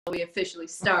we officially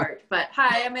start. But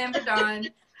hi, I'm Amber Dawn,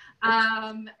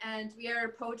 and we are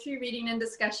poetry reading and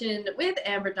discussion with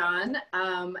Amber Dawn,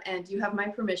 and you have my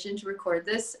permission to record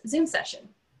this Zoom session.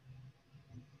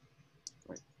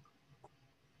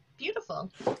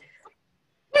 Beautiful.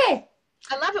 Yay!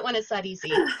 I love it when it's that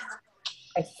easy.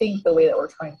 I think the way that we're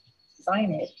trying to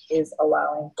design it is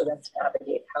allowing for them to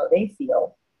navigate how they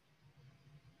feel,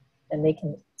 and they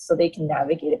can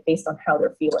navigate it based on how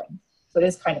they're feeling. So it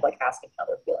is kind of like asking how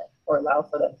they're feeling, or allow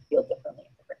for them to feel differently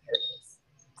in different areas.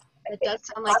 It does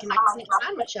sound like an excellent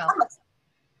plan, Michelle. I'm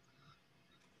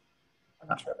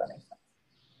not sure if that makes sense.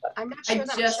 But I'm not sure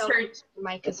that Michelle's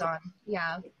mic is on.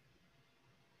 Yeah.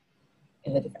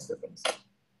 In the different groupings.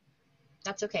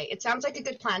 That's okay. It sounds like a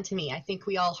good plan to me. I think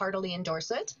we all heartily endorse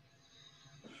it.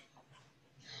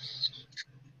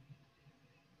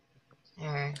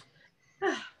 There.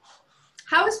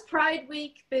 How has Pride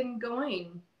Week been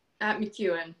going at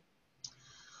MacEwan?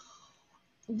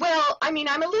 Well, I mean,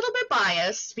 I'm a little bit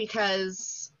biased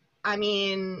because, I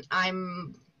mean,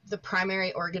 I'm the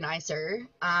primary organizer.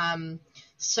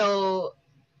 So,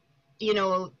 you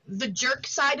know, the jerk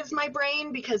side of my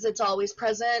brain, because it's always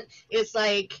present, is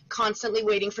like constantly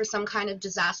waiting for some kind of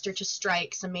disaster to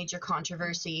strike, some major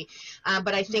controversy.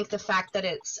 But I think the fact that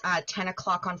it's 10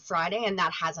 o'clock on Friday and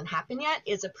that hasn't happened yet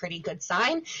is a pretty good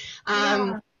sign.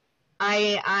 Yeah.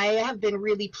 I have been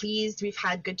really pleased. We've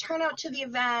had good turnout to the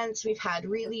events. We've had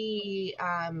really,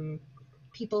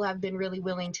 people have been really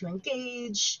willing to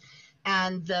engage.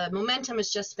 And the momentum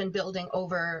has just been building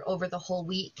over the whole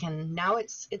week, and now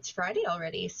it's Friday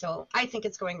already, so I think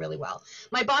it's going really well.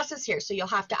 My boss is here, so you'll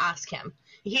have to ask him.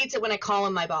 He hates it when I call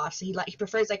him my boss. He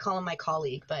prefers I call him my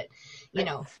colleague, but you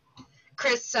know,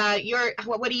 Chris,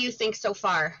 what do you think so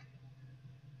far?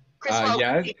 Chris,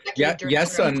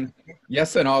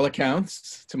 yes, on all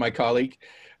accounts, to my colleague.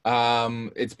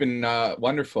 It's been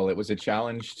wonderful. It was a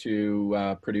challenge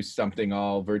to produce something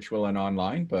all virtual and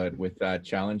online, but with that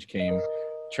challenge came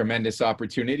tremendous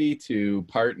opportunity to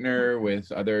partner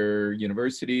with other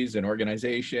universities and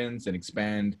organizations and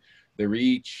expand the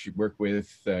reach, work with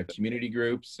community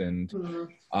groups. And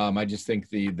I just think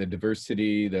the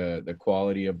diversity, the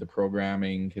quality of the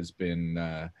programming has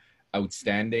been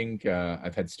outstanding.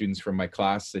 I've had students from my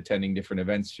class attending different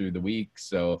events through the week,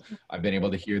 so I've been able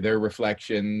to hear their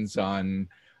reflections on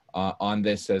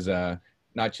this as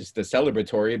not just a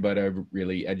celebratory, but a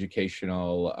really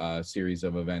educational series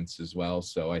of events as well.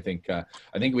 So I think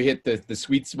we hit the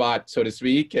sweet spot, so to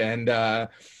speak, and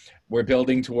we're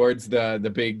building towards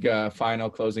the big final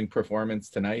closing performance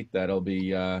tonight. That'll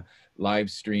be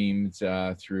live streamed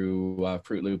through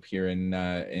Fruit Loop here in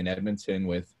Edmonton,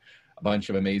 with a bunch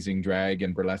of amazing drag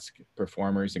and burlesque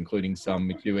performers, including some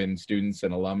MacEwan students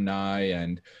and alumni.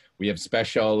 And we have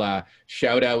special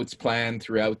shout outs planned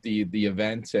throughout the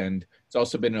event. And it's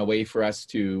also been a way for us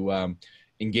to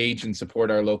engage and support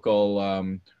our local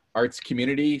arts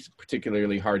community,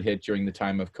 particularly hard hit during the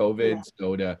time of COVID. Yeah.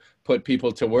 So to put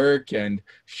people to work and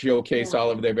showcase all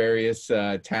of their various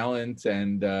talent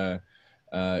and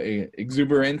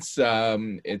exuberance,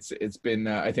 it's been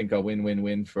I think a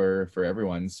win-win-win for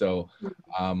everyone. So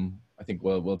I think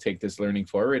we'll take this learning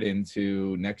forward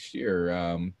into next year.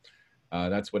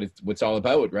 That's what it's all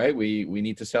about, right? We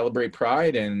need to celebrate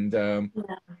Pride and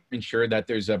ensure that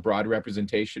there's a broad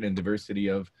representation and diversity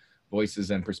of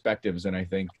voices and perspectives. And I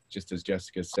think, just as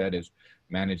Jessica said, has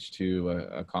managed to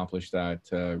accomplish that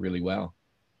really well.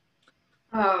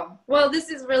 Oh, well, this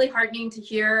is really heartening to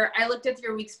hear. I looked at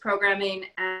your week's programming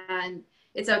and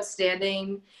it's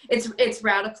outstanding. It's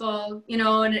radical, you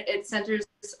know, and it centers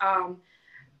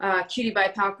cutie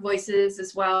BIPOC voices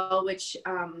as well, which,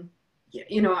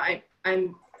 you know, I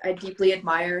deeply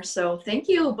admire. So thank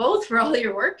you both for all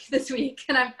your work this week.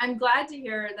 And I'm glad to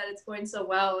hear that it's going so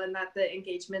well and that the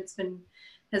engagement's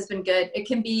has been good. It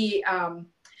can be,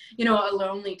 you know, a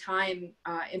lonely time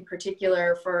in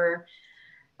particular for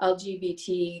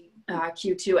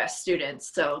LGBTQ2S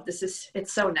students. So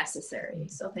it's so necessary.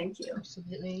 So thank you.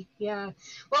 Absolutely. Yeah.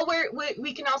 Well,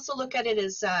 we can also look at it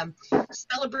as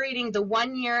celebrating the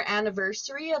 1-year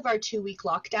anniversary of our 2-week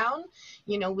lockdown.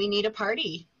 You know, we need a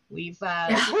party. We've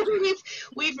made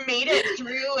it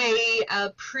through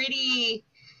a pretty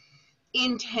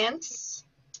intense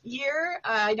year.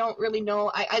 I don't really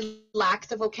know. I lack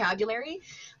the vocabulary,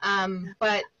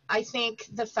 but I think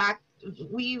the fact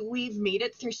we've made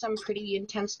it through some pretty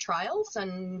intense trials,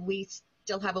 and we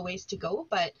still have a ways to go,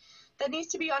 but that needs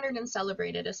to be honored and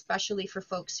celebrated, especially for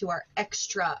folks who are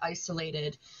extra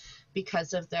isolated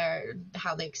because of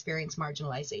how they experience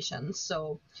marginalization.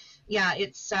 So yeah,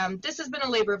 it's this has been a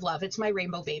labor of love. It's my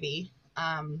rainbow baby.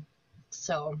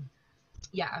 So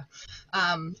Yeah.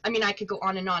 I mean, I could go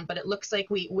on and on, but it looks like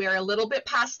we're a little bit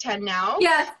past 10 now.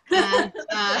 Yeah. And,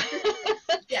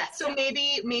 Yeah. so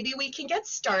maybe we can get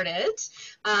started.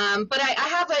 But I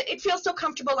have it feels so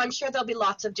comfortable. I'm sure there'll be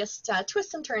lots of just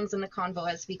twists and turns in the convo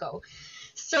as we go.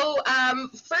 So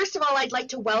first of all, I'd like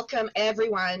to welcome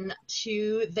everyone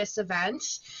to this event,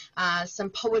 some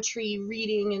poetry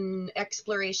reading and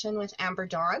exploration with Amber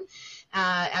Dawn,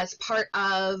 as part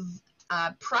of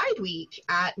Pride Week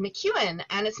at MacEwan.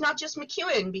 And it's not just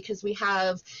MacEwan, because we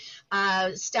have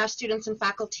staff, students, and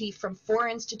faculty from 4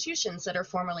 institutions that are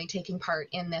formally taking part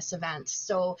in this event.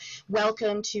 So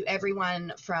welcome to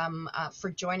everyone for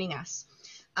joining us.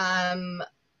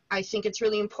 I think it's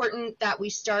really important that we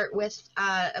start with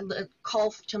a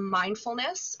call to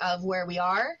mindfulness of where we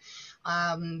are.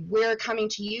 We're coming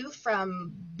to you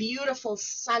from beautiful,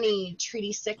 sunny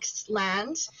Treaty 6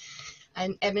 land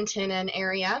in Edmonton and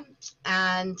area.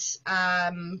 And,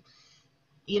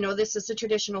 you know, this is the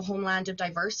traditional homeland of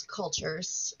diverse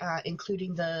cultures,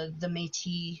 including the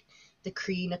Métis, the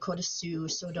Cree, Nakota Sioux,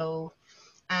 Saulteaux,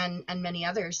 and many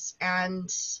others. And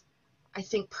I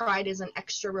think Pride is an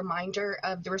extra reminder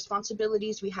of the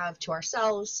responsibilities we have to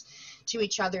ourselves, to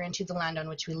each other, and to the land on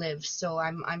which we live. So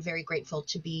I'm very grateful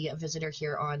to be a visitor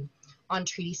here on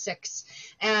Treaty 6.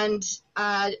 And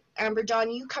Amber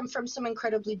Dawn, you come from some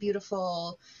incredibly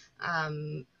beautiful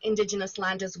Indigenous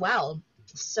land as well.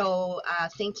 So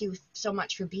thank you so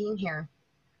much for being here.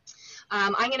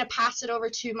 I'm going to pass it over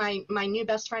to my new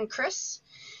best friend, Chris,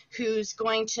 who's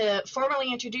going to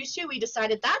formally introduce you. We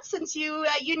decided that since you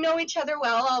know each other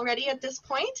well already at this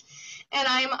point, and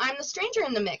I'm the stranger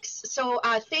in the mix. So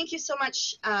thank you so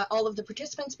much, all of the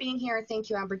participants being here. Thank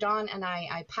you, Amber Dawn, and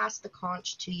I pass the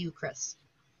conch to you, Chris.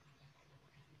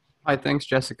 Hi, thanks,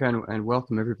 Jessica, and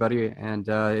welcome everybody. And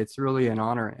it's really an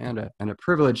honor and a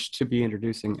privilege to be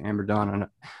introducing Amber Dawn.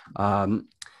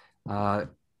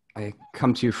 I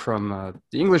come to you from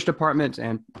the English department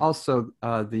and also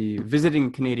the Visiting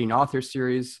Canadian Author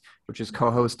Series, which is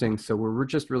co-hosting. So we're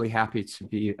just really happy to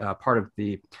be part of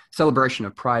the celebration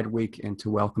of Pride Week and to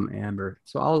welcome Amber.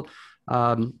 So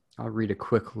I'll read a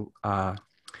quick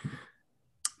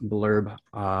blurb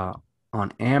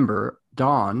on Amber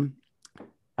Dawn.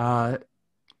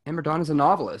 Amber Dawn is a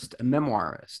novelist, a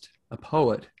memoirist, a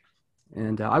poet,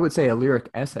 and I would say a lyric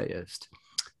essayist.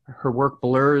 Her work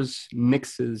blurs,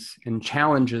 mixes, and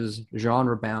challenges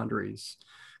genre boundaries,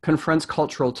 confronts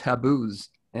cultural taboos,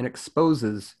 and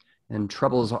exposes and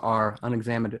troubles our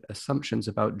unexamined assumptions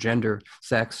about gender,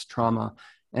 sex, trauma,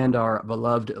 and our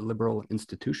beloved liberal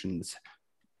institutions,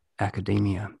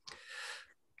 academia.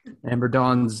 Amber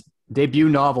Dawn's debut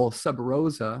novel, Sub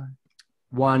Rosa,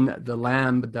 won the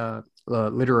Lambda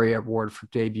Literary Award for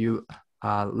debut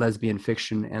lesbian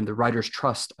fiction and the Writers'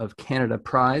 Trust of Canada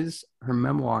Prize. Her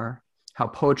memoir, How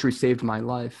Poetry Saved My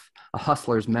Life, a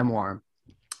hustler's memoir,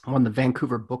 won the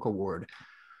Vancouver Book Award.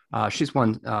 She's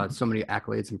won so many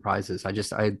accolades and prizes.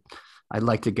 I'd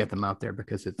like to get them out there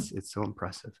because it's so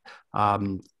impressive.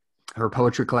 Her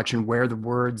poetry collection, Where the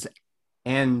Words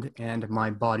End and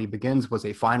My Body Begins, was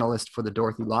a finalist for the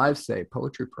Dorothy Livesay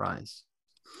Poetry Prize.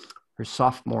 Her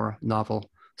sophomore novel,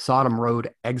 Sodom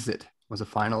Road Exit, was a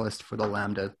finalist for the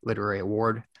Lambda Literary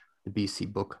Award, the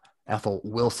BC Book Ethel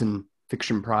Wilson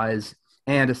Fiction Prize,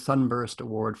 and a Sunburst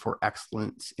Award for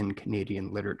Excellence in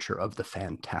Canadian Literature of the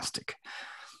Fantastic.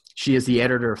 She is the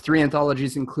editor of 3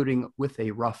 anthologies, including With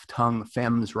a Rough Tongue,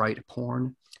 Femmes Write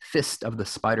Porn, Fist of the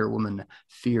Spider Woman,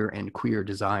 Fear and Queer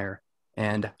Desire,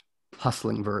 and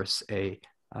Hustling Verse, a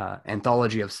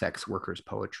anthology of sex workers'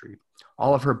 poetry.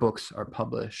 All of her books are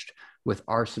published with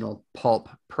Arsenal Pulp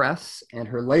Press, and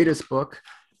her latest book,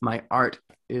 My Art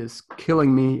is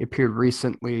Killing Me, appeared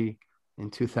recently in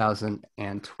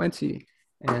 2020.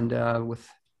 And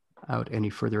without any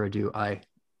further ado, I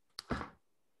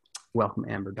welcome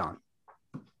Amber Dawn.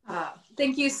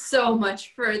 Thank you so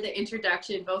much for the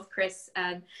introduction, both Chris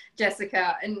and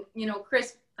Jessica. And, you know,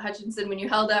 Chris Hutchinson, when you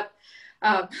held up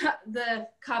the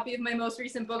copy of my most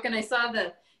recent book and I saw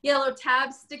the yellow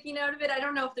tabs sticking out of it, I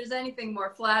don't know if there's anything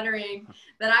more flattering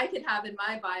that I could have in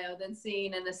my bio than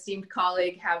seeing an esteemed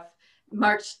colleague have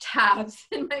marked tabs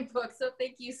in my book. So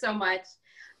thank you so much.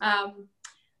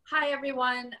 Hi,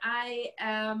 everyone. I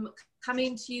am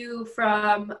coming to you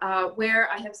from where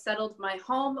I have settled my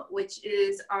home, which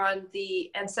is on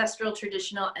the ancestral,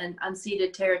 traditional, and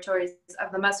unceded territories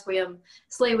of the Musqueam,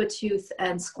 Tsleil-Waututh,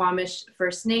 and Squamish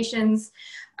First Nations,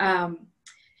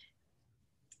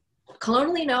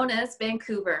 colonially known as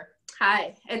Vancouver.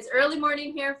 Hi, it's early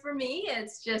morning here for me.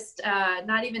 It's just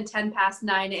not even 10 past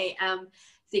 9 a.m.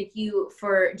 Thank you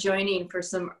for joining for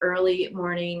some early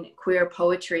morning queer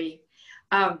poetry.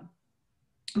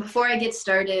 before I get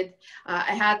started,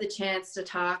 I had the chance to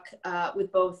talk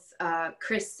with both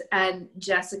Chris and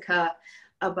Jessica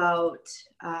about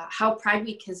how Pride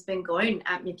Week has been going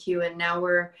at MacEwan. Now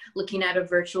we're looking at a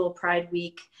virtual Pride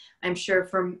Week. I'm sure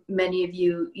for many of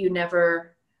you, you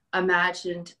never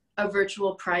imagined a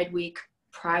virtual Pride Week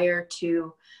prior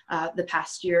to the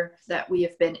past year that we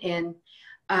have been in.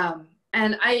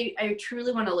 And I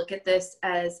truly want to look at this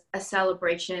as a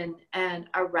celebration and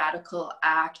a radical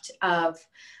act of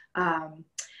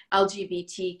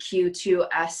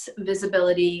LGBTQ2S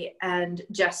visibility and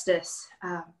justice.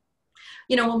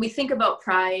 You know, when we think about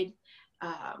Pride,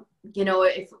 you know,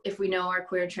 if we know our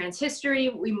queer and trans history,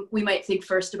 we might think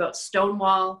first about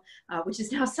Stonewall, which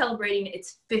is now celebrating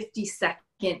its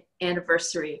 52nd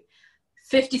anniversary.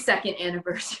 52nd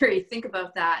anniversary, think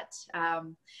about that.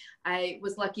 I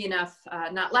was lucky enough,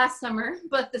 not last summer,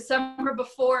 but the summer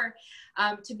before,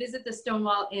 to visit the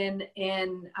Stonewall Inn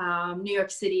in New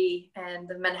York City and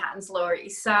the Manhattan's Lower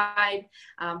East Side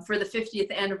for the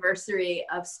 50th anniversary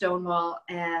of Stonewall.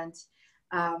 And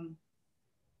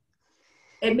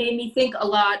it made me think a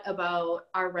lot about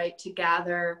our right to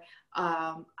gather,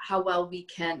 how well we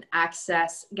can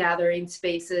access gathering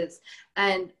spaces,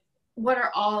 and what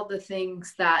are all the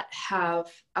things that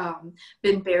have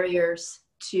been barriers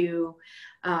to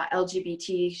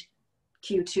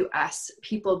LGBTQ2S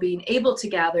people being able to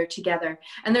gather together.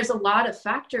 And there's a lot of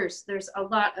factors. There's a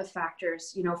lot of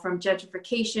factors, you know, from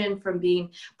gentrification, from being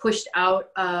pushed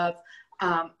out of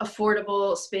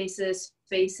affordable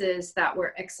spaces that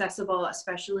were accessible,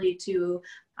 especially to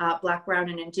Black, Brown,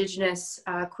 and Indigenous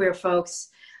queer folks,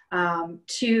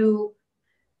 to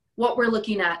what we're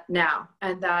looking at now,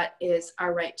 and that is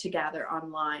our right to gather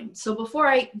online. So before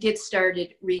I get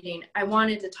started reading, I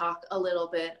wanted to talk a little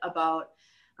bit about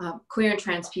queer and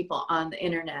trans people on the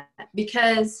internet,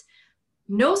 because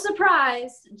no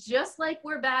surprise, just like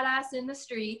we're badass in the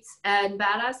streets and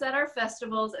badass at our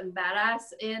festivals and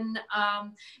badass in,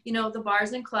 you know, the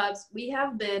bars and clubs, we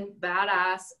have been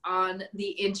badass on the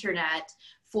internet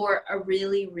for a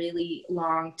really, really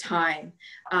long time.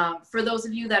 For those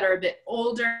of you that are a bit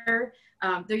older,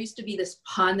 there used to be this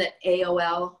pun that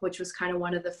AOL, which was kind of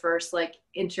one of the first like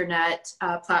internet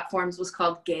platforms, was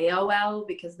called GayOL,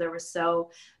 because there were so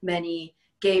many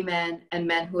gay men and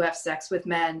men who have sex with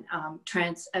men,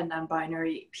 trans and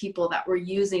non-binary people that were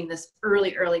using this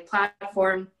early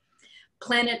platform.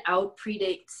 Planet Out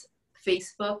predates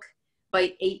Facebook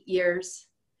by 8 years.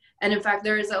 And in fact,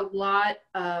 there is a lot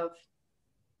of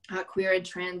queer and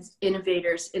trans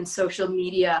innovators in social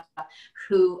media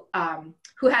who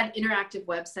had interactive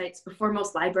websites before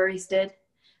most libraries did,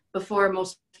 before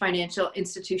most financial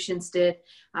institutions did.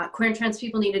 Queer and trans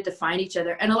people needed to find each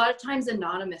other, and a lot of times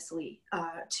anonymously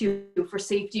too, for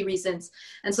safety reasons.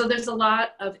 And so there's a lot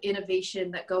of innovation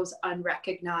that goes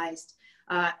unrecognized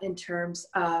in terms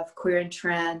of queer and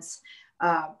trans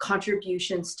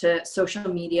contributions to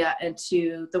social media and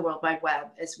to the World Wide Web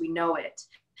as we know it.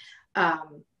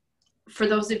 For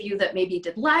those of you that maybe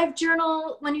did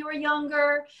LiveJournal when you were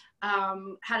younger,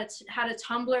 had a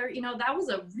Tumblr, you know, that was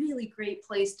a really great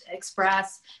place to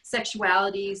express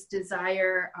sexualities,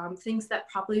 desire, things that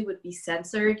probably would be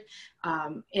censored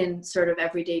in sort of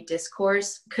everyday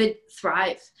discourse, could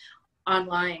thrive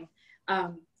online.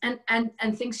 And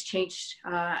things changed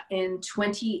in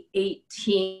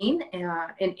 2018,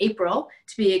 in April,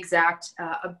 to be exact.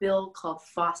 A bill called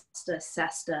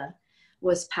FOSTA-SESTA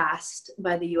was passed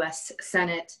by the US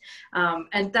Senate.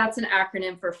 And that's an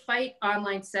acronym for Fight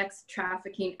Online Sex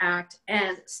Trafficking Act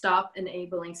and Stop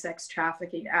Enabling Sex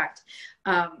Trafficking Act.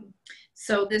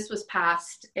 So this was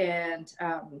passed, and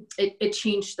it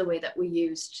changed the way that we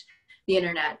used the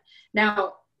internet.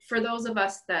 Now, for those of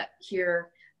us that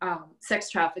hear sex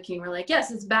trafficking, we're like,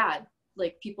 yes, it's bad.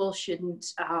 Like, people shouldn't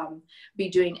be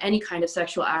doing any kind of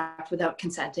sexual act without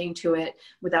consenting to it,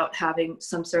 without having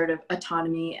some sort of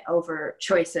autonomy over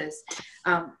choices.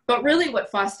 But really what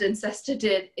FOSTA and SESTA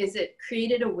did is it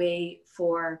created a way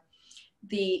for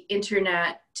the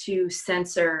internet to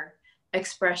censor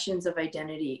expressions of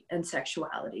identity and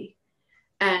sexuality.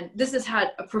 And this has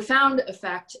had a profound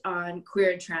effect on queer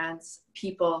and trans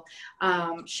people.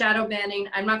 Shadow banning,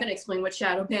 I'm not gonna explain what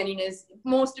shadow banning is.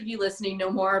 Most of you listening know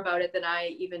more about it than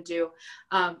I even do.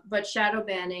 But shadow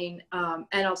banning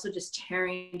and also just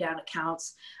tearing down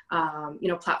accounts, you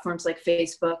know, platforms like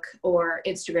Facebook or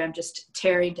Instagram, just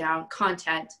tearing down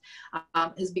content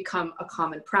has become a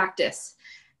common practice.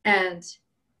 And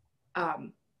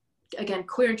again,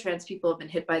 queer and trans people have been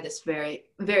hit by this very,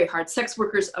 very hard. Sex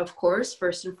workers, of course,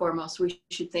 first and foremost, we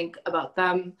should think about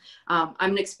them. I'm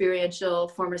an experiential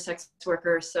former sex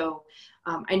worker, so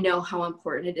I know how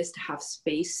important it is to have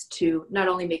space to not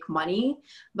only make money,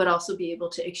 but also be able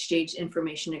to exchange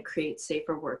information and create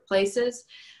safer workplaces.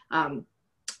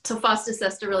 So FOSTA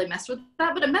says to really mess with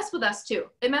that, but it messed with us too.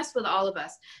 It messed with all of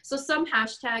us. So some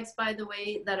hashtags, by the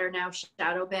way, that are now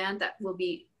shadow banned that will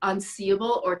be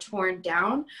unseeable or torn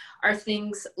down are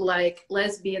things like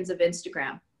lesbians of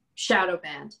Instagram, shadow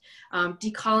banned,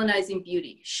 decolonizing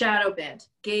beauty, shadow banned,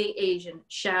 gay Asian,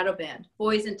 shadow banned,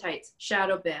 boys in tights,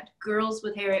 shadow banned, girls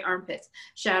with hairy armpits,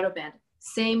 shadow banned,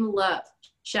 same love,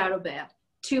 shadow banned,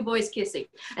 two boys kissing,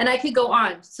 and I could go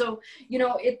on. So, you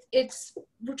know, it's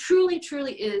truly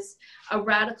is a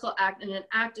radical act and an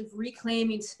act of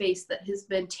reclaiming space that has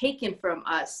been taken from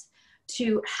us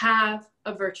to have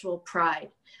a virtual pride.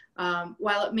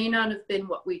 While it may not have been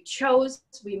what we chose,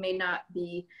 we may not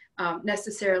be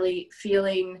necessarily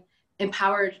feeling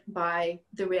empowered by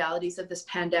the realities of this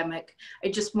pandemic. I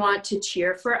just want to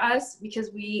cheer for us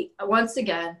because we, once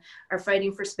again, are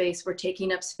fighting for space. We're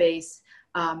taking up space.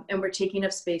 And we're taking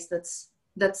up space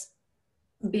that's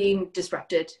being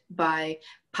disrupted by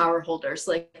power holders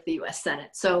like the US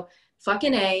Senate. So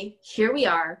fucking A, here we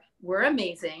are. We're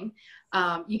amazing.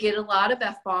 You get a lot of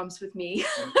F-bombs with me.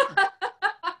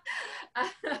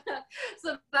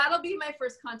 So that'll be my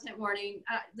first content warning.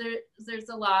 There's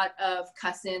a lot of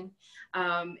cussing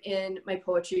in my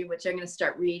poetry, which I'm going to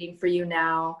start reading for you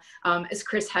now. As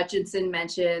Chris Hutchinson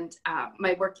mentioned,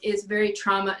 my work is very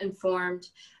trauma informed.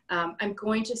 I'm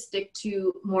going to stick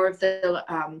to more of the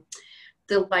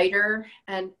lighter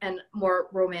and more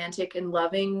romantic and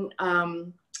loving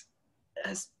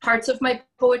parts of my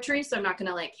poetry. So I'm not going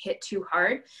to like hit too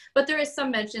hard, but there is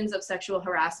some mentions of sexual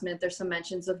harassment. There's some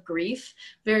mentions of grief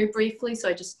very briefly.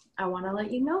 So I want to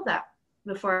let you know that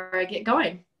before I get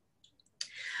going.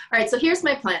 All right. So here's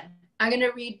my plan. I'm going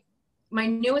to read my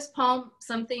newest poem,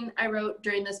 something I wrote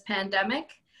during this pandemic.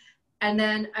 And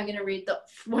then I'm going to read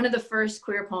one of the first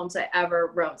queer poems I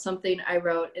ever wrote, something I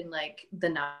wrote in like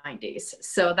the 90s.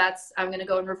 So I'm going to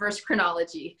go in reverse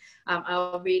chronology.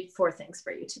 I'll read 4 things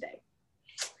for you today.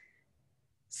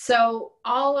 So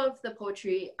all of the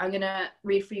poetry I'm going to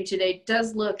read for you today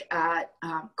does look at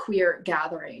queer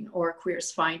gathering or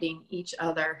queers finding each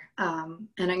other. And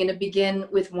I'm going to begin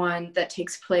with one that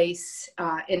takes place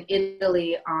in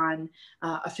Italy on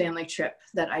a family trip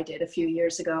that I did a few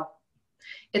years ago.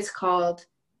 It's called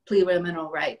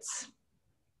Pluriminal Rights.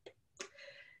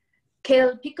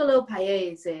 Quel piccolo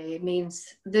paese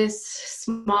means this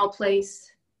small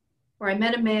place where I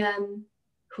met a man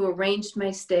who arranged my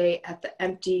stay at the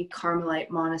empty Carmelite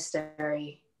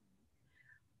monastery.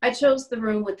 I chose the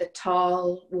room with the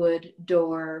tall wood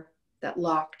door that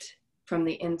locked from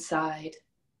the inside.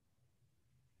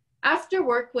 After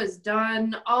work was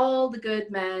done, all the good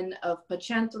men of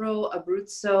Pacentro,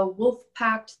 Abruzzo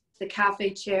wolf-packed the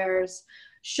cafe chairs,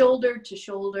 shoulder to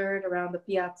shoulder around the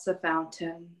piazza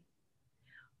fountain.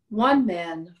 One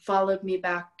man followed me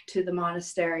back to the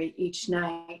monastery each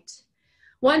night.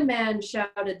 One man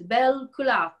shouted bel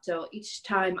culato each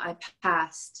time I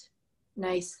passed.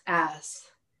 Nice ass.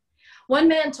 One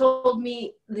man told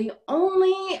me the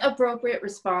only appropriate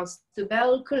response to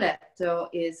bel culetto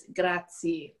is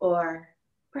grazie, or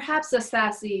perhaps a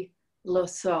sassy lo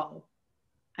so.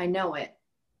 I know it.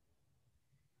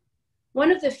 One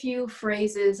of the few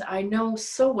phrases I know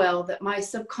so well that my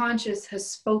subconscious has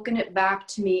spoken it back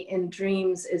to me in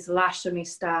dreams is lasciami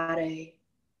stare.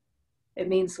 It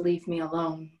means leave me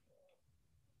alone.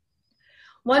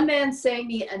 One man sang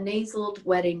me a nasaled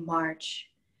wedding march.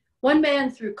 One man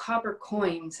threw copper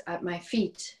coins at my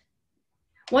feet.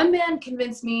 One man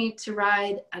convinced me to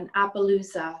ride an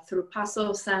Appaloosa through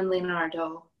Passo San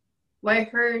Leonardo, where I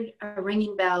heard a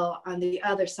ringing bell on the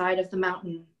other side of the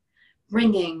mountain,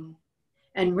 ringing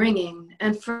and ringing,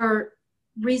 and for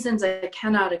reasons I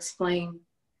cannot explain,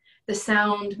 the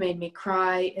sound made me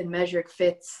cry in measured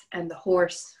fits, and the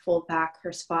horse pulled back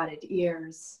her spotted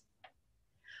ears.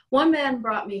 One man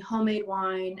brought me homemade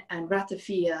wine and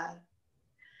ratafia.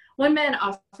 One man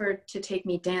offered to take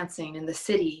me dancing in the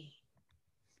city.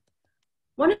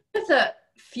 One of the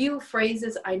few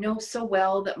phrases I know so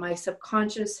well that my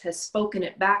subconscious has spoken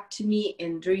it back to me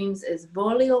in dreams is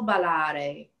voglio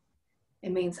ballare.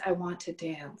 It means I want to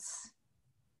dance.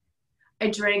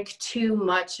 I drank too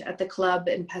much at the club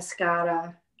in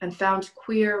Pescara and found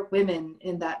queer women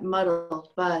in that muddled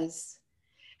buzz.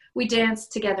 We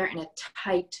danced together in a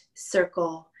tight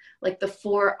circle, like the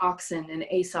 4 oxen in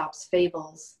Aesop's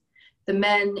fables. The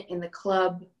men in the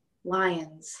club,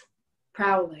 lions,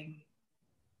 prowling.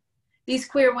 These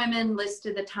queer women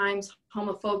listed the times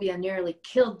homophobia nearly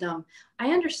killed them.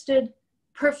 I understood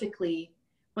perfectly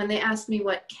when they asked me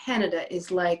what Canada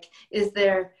is like. Is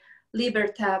there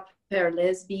liberté per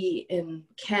lesbi in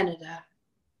Canada?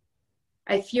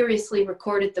 I furiously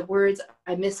recorded the words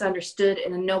I misunderstood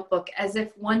in a notebook as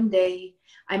if one day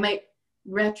I might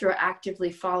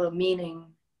retroactively follow meaning.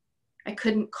 I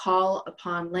couldn't call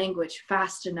upon language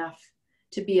fast enough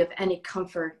to be of any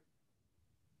comfort.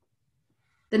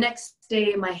 The next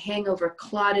day, my hangover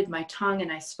clotted my tongue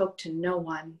and I spoke to no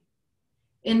one.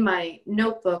 In my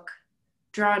notebook,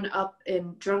 drawn up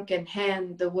in drunken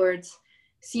hand, the words,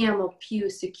 "Siamo più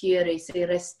sicuri se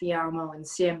restiamo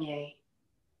insieme."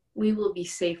 We will be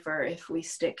safer if we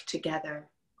stick together.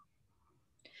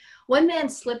 One man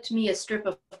slipped me a strip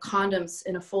of condoms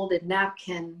in a folded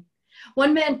napkin.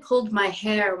 One man pulled my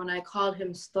hair when I called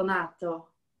him stonato.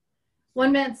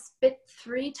 One man spit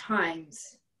 3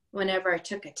 times whenever I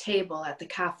took a table at the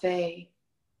cafe.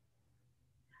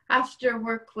 After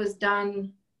work was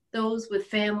done, those with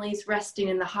families resting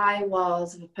in the high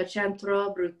walls of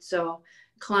Pacentro Abruzzo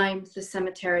climbed the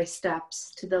cemetery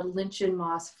steps to the lynch and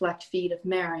moss-flecked feet of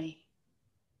Mary.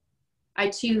 I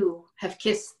too have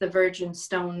kissed the virgin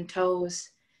stone toes.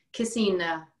 Kissing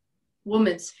a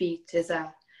woman's feet is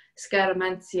a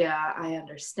scaramanzia I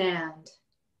understand.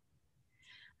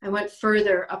 I went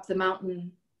further up the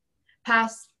mountain,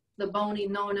 past the bony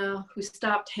nonna who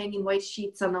stopped hanging white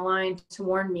sheets on the line to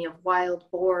warn me of wild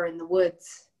boar in the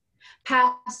woods,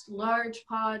 past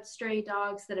large-pawed stray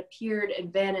dogs that appeared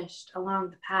and vanished along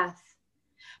the path,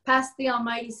 past the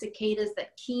almighty cicadas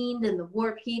that keened in the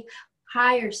warp heap.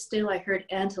 Higher still, I heard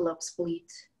antelopes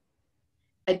bleat.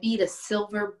 I beat a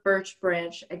silver birch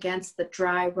branch against the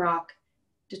dry rock,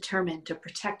 determined to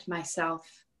protect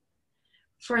myself.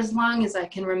 For as long as I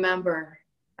can remember,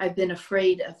 I've been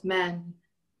afraid of men.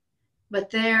 But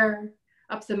there,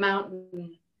 up the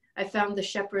mountain, I found the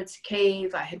shepherd's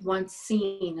cave I had once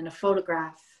seen in a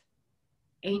photograph.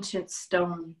 Ancient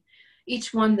stone,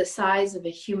 each one the size of a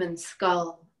human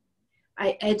skull.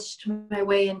 I edged my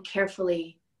way in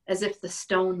carefully, as if the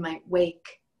stone might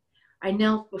wake. I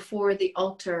knelt before the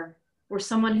altar where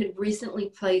someone had recently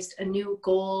placed a new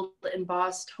gold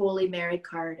embossed Holy Mary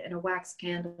card and a wax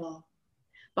candle.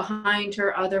 Behind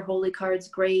her, other holy cards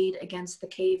grayed against the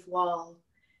cave wall.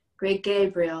 Grey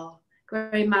Gabriel,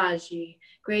 Grey Magi,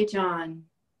 Grey John.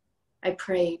 I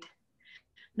prayed.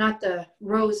 Not the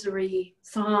rosary,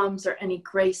 psalms, or any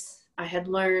grace I had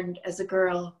learned as a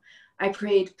girl. I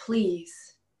prayed,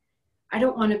 please. I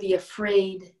don't want to be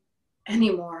afraid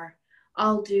anymore.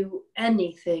 I'll do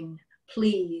anything,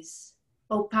 please.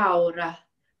 Oh, paura,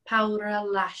 paura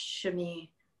lasciami,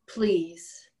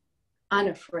 please.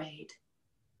 Unafraid,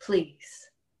 please.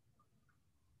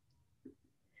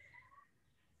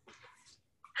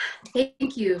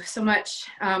 Thank you so much.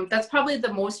 That's probably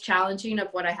the most challenging of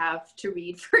what I have to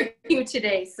read for you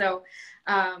today. So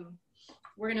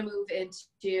we're going to move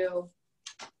into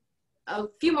a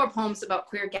few more poems about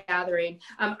queer gathering.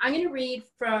 I'm going to read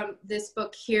from this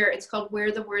book here. It's called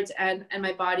Where the Words End and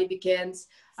My Body Begins.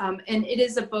 And it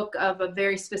is a book of a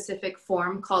very specific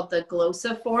form called the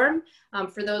glossa form.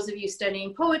 For those of you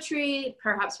studying poetry,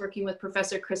 perhaps working with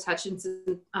Professor Chris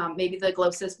Hutchinson, maybe the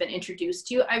glossa has been introduced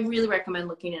to you. I really recommend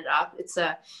looking it up. It's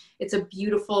a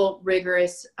beautiful,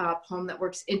 rigorous poem that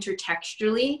works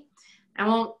intertextually. I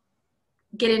won't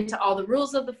get into all the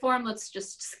rules of the form. Let's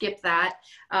just skip that.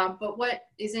 But what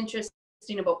is interesting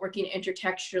about working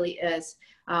intertextually is,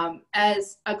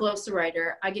 as a glossa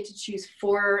writer, I get to choose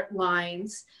 4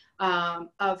 lines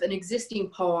of an existing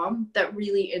poem that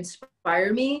really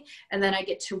inspire me. And then I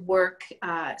get to work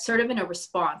sort of in a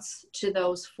response to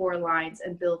those 4 lines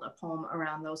and build a poem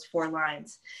around those 4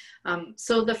 lines.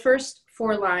 So the first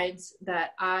 4 lines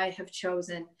that I have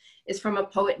chosen is from a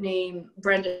poet named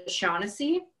Brenda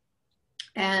Shaughnessy.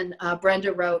 And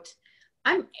Brenda wrote,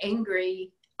 I'm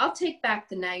angry, I'll take back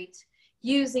the night,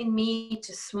 using me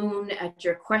to swoon at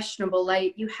your questionable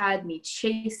light. You had me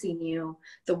chasing you,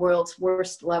 the world's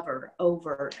worst lover,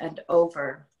 over and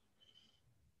over.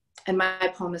 And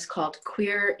my poem is called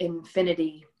Queer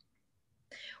Infinity.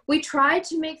 We tried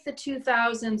to make the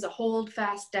 2000s a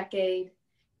hold-fast decade.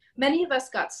 Many of us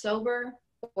got sober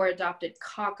or adopted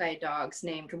cockeye dogs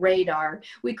named Radar.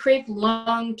 We craved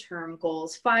long-term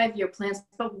goals, 5-year plans,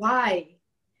 but why?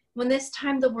 When this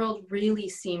time the world really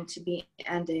seemed to be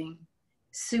ending.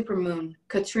 Supermoon,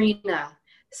 Katrina,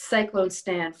 Cyclone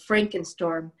Stan,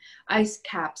 Frankenstorm, ice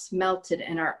caps melted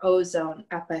and our ozone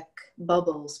epic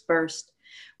bubbles burst.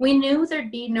 We knew there'd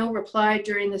be no reply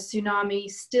during the tsunami.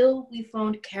 Still, we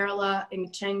phoned Kerala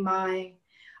and Chiang Mai.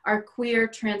 Our queer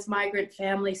transmigrant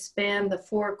families span the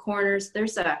four corners.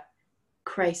 There's a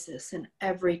crisis in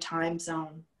every time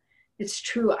zone. It's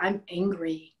true, I'm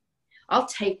angry. I'll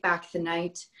take back the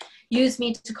night. Use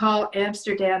me to call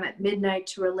Amsterdam at midnight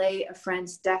to relay a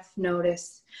friend's death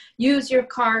notice. Use your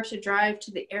car to drive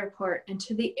to the airport and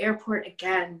to the airport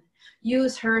again.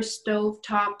 Use her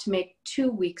stovetop to make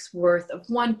 2 weeks worth of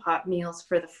one-pot meals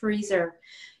for the freezer.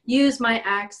 Use my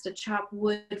axe to chop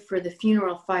wood for the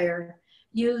funeral fire.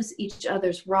 Use each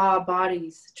other's raw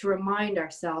bodies to remind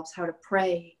ourselves how to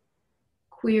pray.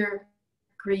 Queer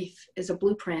grief is a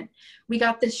blueprint. We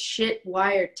got this shit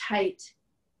wired tight.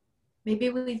 Maybe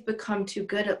we've become too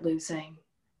good at losing.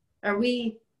 Are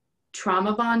we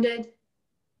trauma bonded?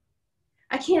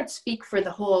 I can't speak for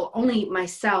the whole, only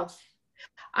myself.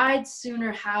 I'd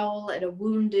sooner howl at a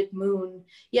wounded moon.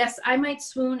 Yes, I might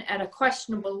swoon at a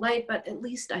questionable light, but at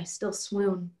least I still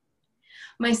swoon.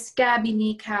 My scabby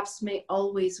kneecaps may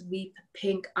always weep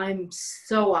pink. I'm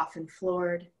so often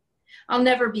floored. I'll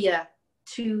never be a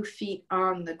 2 feet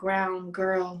on the ground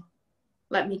girl.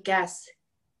 Let me guess,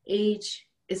 age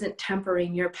isn't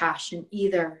tempering your passion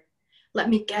either. Let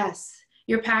me guess,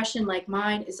 your passion, like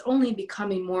mine, is only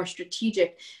becoming more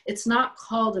strategic. It's not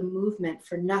called a movement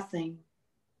for nothing.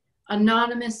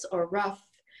 Anonymous or rough,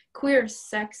 queer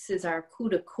sex is our coup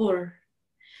de coeur.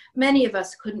 Many of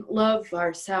us couldn't love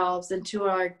ourselves until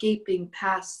our gaping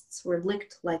pasts were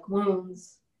licked like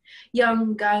wounds.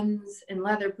 Young guns and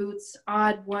leather boots,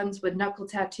 odd ones with knuckle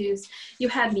tattoos. You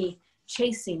had me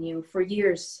chasing you for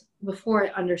years before I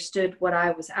understood what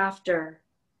I was after.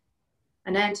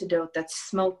 An antidote that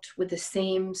smoked with the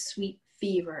same sweet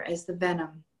fever as the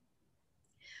venom.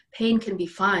 Pain can be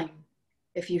fine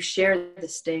if you share the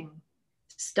sting,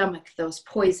 stomach those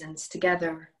poisons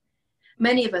together.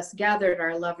 Many of us gathered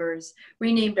our lovers,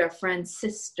 renamed our friends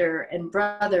sister and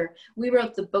brother. We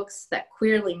wrote the books that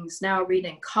queerlings now read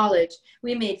in college.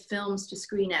 We made films to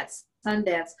screen at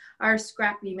Sundance. Our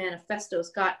scrappy manifestos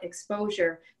got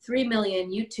exposure, 3 million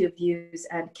YouTube views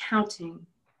and counting.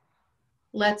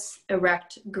 Let's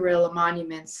erect guerrilla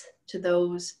monuments to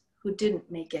those who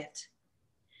didn't make it.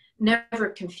 Never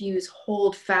confuse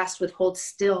hold fast with hold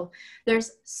still.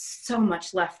 There's so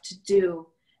much left to do.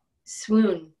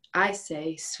 Swoon, I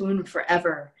say, swoon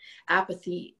forever.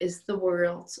 Apathy is the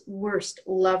world's worst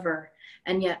lover,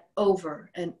 and yet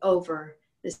over and over,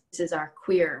 this is our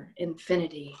queer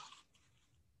infinity.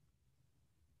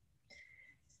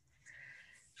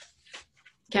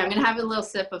 Okay, I'm gonna have a little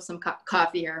sip of some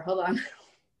coffee here. Hold on.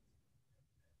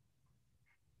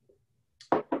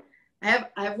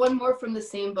 I have one more from the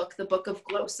same book, the Book of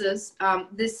Glosses.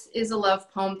 This is a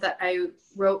love poem that I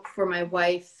wrote for my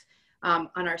wife on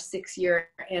our 6-year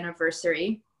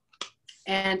anniversary.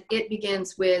 And it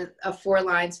begins with 4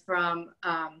 lines from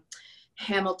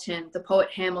Hamilton, the poet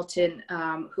Hamilton,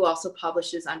 who also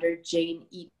publishes under Jane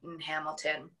Eaton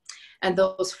Hamilton. And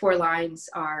those 4 lines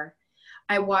are,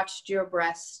 I watched your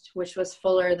breast, which was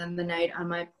fuller than the night on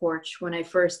my porch when I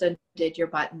first undid your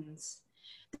buttons.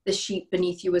 The sheet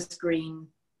beneath you was green.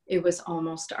 It was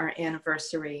almost our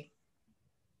anniversary.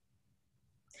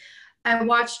 I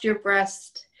watched your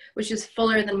breast, which is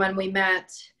fuller than when we met.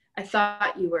 I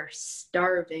thought you were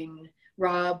starving,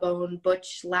 raw bone,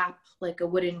 butch lap like a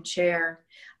wooden chair.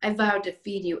 I vowed to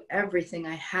feed you everything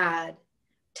I had.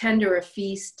 Tender a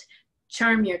feast,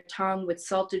 charm your tongue with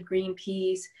salted green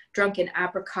peas, drunken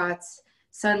apricots,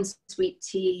 sun-sweet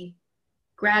tea.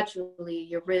 Gradually,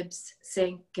 your ribs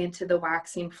sank into the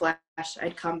waxing flesh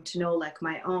I'd come to know like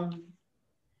my own.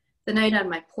 The night on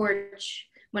my porch,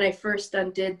 when I first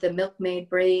undid the milkmaid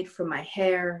braid from my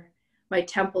hair, my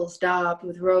temples daubed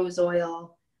with rose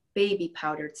oil, baby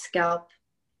powdered scalp,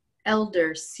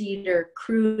 elder cedar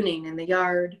crooning in the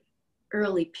yard,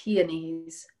 early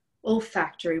peonies,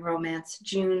 olfactory romance,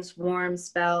 June's warm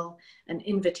spell, an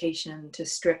invitation to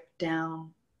strip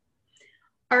down.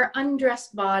 Our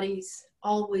undressed bodies,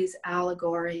 always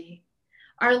allegory.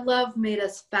 Our love made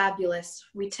us fabulous.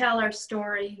 We tell our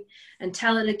story and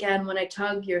tell it again when I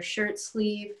tug your shirt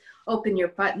sleeve, open your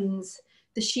buttons.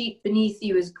 The sheet beneath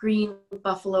you is green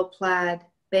buffalo plaid,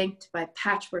 banked by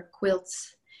patchwork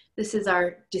quilts. This is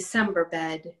our December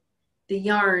bed, the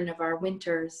yarn of our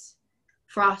winters.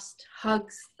 Frost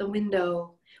hugs the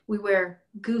window. We wear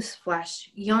goose flesh,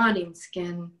 yawning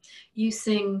skin. You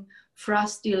sing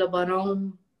Frosty le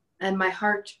Bonhomme, and my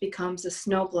heart becomes a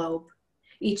snow globe.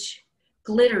 Each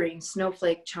glittering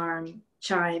snowflake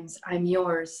chimes, I'm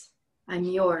yours, I'm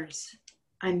yours,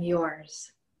 I'm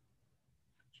yours.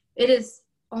 It is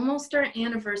almost our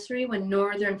anniversary when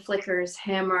northern flickers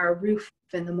hammer our roof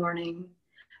in the morning.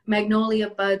 Magnolia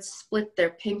buds split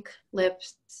their pink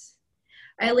lips.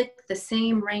 I lick the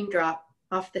same raindrop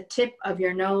off the tip of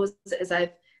your nose as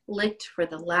I've licked for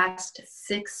the last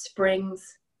 6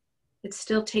 springs. It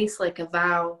still tastes like a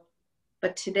vow,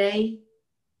 but today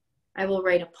I will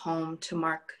write a poem to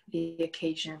mark the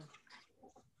occasion.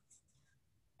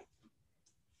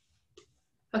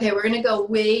 Okay, we're gonna go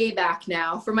way back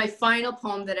now. For my final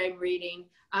poem that I'm reading,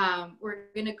 we're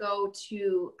gonna go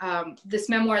to this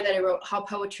memoir that I wrote, How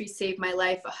Poetry Saved My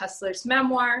Life, a Hustler's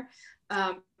Memoir.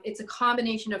 It's a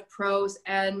combination of prose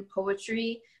and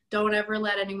poetry. Don't ever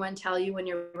let anyone tell you when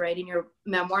you're writing your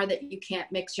memoir that you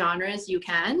can't mix genres. You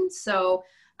can. So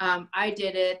I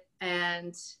did it,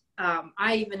 and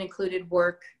I even included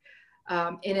work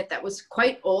in it that was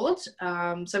quite old. So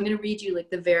I'm going to read you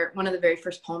like one of the very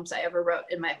first poems I ever wrote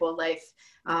in my whole life.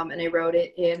 And I wrote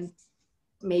it in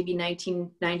maybe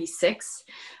 1996.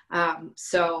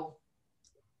 So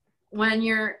when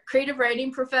your creative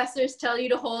writing professors tell you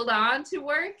to hold on to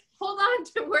work, hold on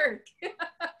to work.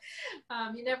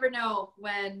 You never know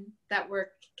when that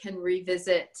work can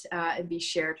revisit and be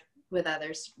shared with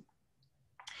others.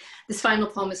 This final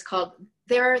poem is called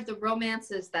There Are the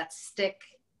Romances That Stick.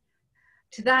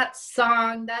 To that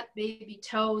song, that baby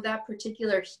toe, that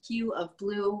particular hue of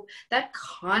blue, that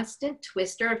constant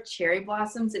twister of cherry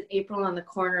blossoms in April on the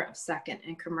corner of 2nd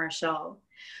and Commercial.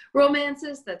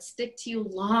 Romances that stick to you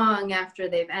long after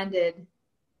they've ended.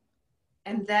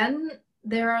 And then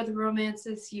there are the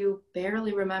romances you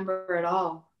barely remember at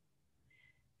all.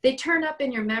 They turn up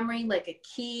in your memory like a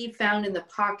key found in the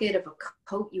pocket of a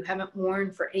coat you haven't worn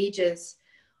for ages,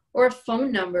 or a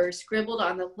phone number scribbled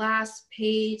on the last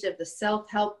page of the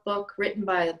self-help book written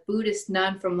by a Buddhist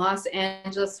nun from Los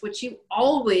Angeles, which you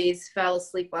always fell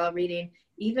asleep while reading,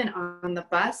 even on the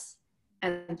bus,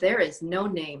 and there is no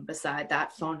name beside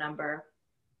that phone number.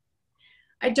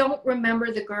 I don't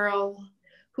remember the girl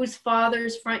whose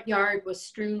father's front yard was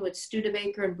strewn with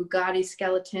Studebaker and Bugatti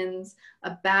skeletons,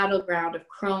 a battleground of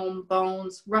chrome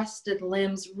bones, rusted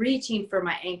limbs reaching for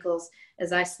my ankles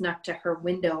as I snuck to her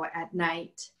window at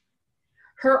night.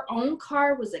 Her own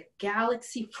car was a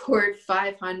Galaxy Ford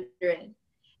 500,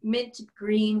 mint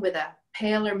green with a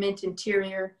paler mint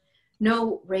interior,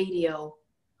 no radio,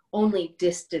 only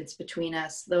distance between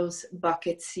us. Those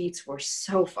bucket seats were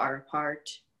so far apart.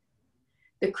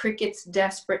 The cricket's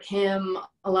desperate hymn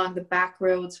along the back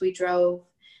roads we drove,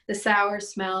 the sour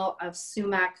smell of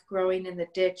sumac growing in the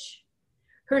ditch,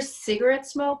 her cigarette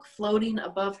smoke floating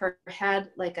above her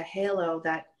head like a halo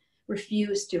that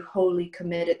refused to wholly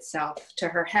commit itself to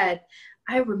her head.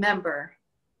 I remember,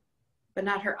 but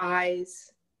not her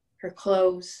eyes, her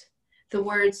clothes, the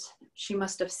words she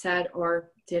must have said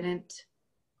or didn't.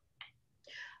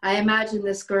 I imagine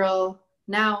this girl,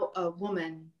 now a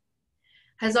woman,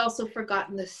 has also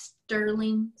forgotten the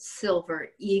sterling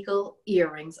silver eagle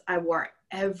earrings I wore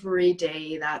every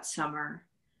day that summer,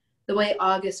 the way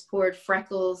August poured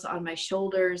freckles on my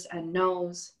shoulders and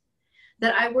nose,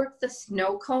 that I worked the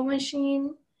snow cone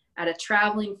machine at a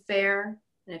traveling fair,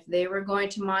 and if they were going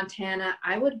to Montana,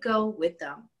 I would go with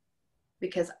them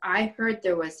because I heard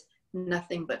there was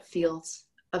nothing but fields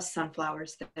of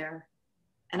sunflowers there.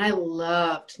 And I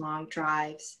loved long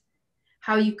drives,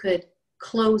 how you could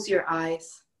close your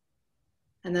eyes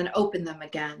and then open them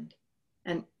again,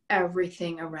 and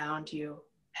everything around you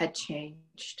had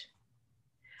changed.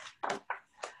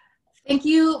 Thank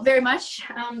you very much.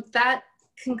 That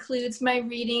concludes my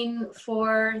reading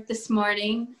for this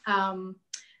morning.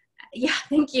 Yeah,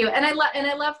 thank you. And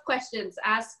I love questions.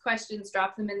 Ask questions,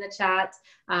 drop them in the chat.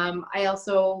 I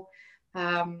also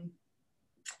am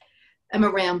a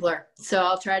rambler, so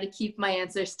I'll try to keep my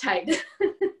answers tight.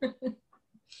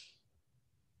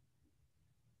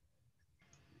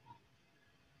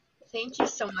 Thank you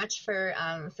so much for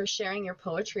sharing your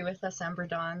poetry with us, Amber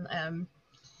Dawn.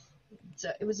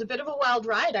 It was a bit of a wild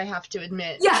ride, I have to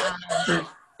admit. Yeah.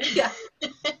 Yeah.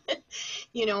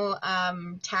 You know,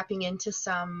 tapping into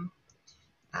some,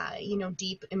 you know,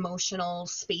 deep emotional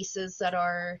spaces that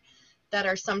are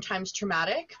sometimes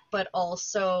traumatic, but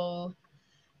also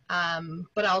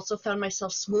but I also found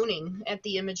myself swooning at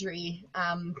the imagery.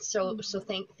 So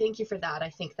thank you for that. I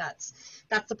think that's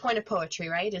the point of poetry,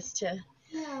 right? Is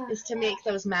to make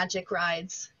those magic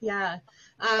rides. Yeah.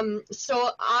 So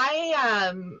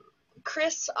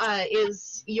Chris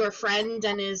is your friend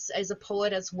and is a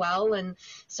poet as well, and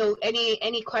so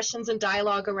any questions and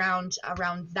dialogue around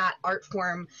that art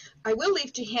form, I will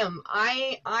leave to him.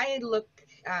 I look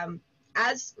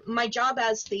as my job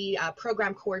as the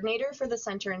program coordinator for the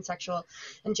Center in Sexual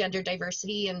and Gender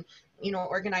Diversity, and you know,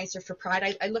 organizer for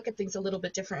Pride. I look at things a little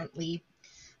bit differently.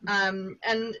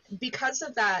 And because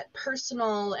of that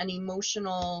personal and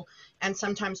emotional and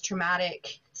sometimes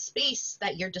traumatic space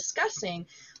that you're discussing,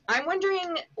 I'm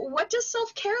wondering, what does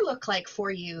self-care look like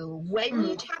for you when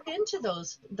you tap into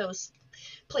those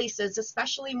places,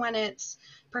 especially when it's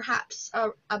perhaps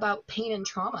about pain and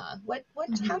trauma?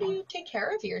 How do you take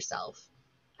care of yourself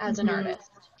as an artist?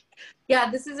 Yeah,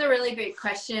 this is a really great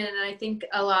question. And I think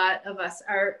a lot of us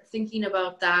are thinking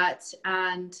about that,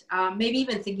 and maybe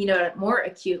even thinking about it more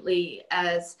acutely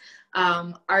as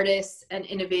artists and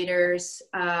innovators,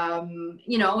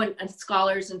 you know, and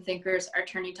scholars and thinkers are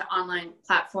turning to online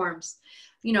platforms.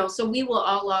 You know, so we will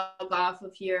all log off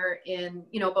of here in,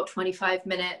 you know, about 25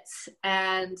 minutes,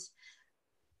 and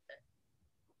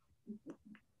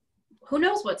who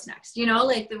knows what's next, you know,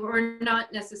 like we're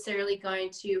not necessarily going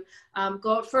to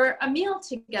go out for a meal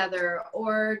together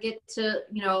or get to,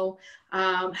 you know,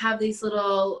 have these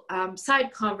little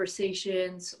side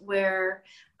conversations where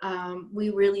we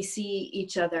really see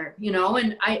each other, you know.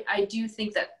 And I do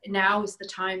think that now is the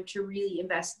time to really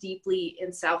invest deeply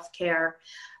in self-care.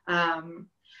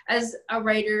 As a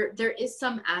writer, there is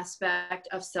some aspect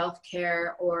of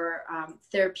self-care or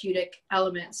therapeutic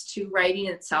elements to writing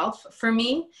itself. For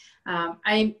me,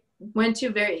 I went to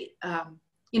very,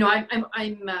 you know, I'm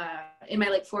in my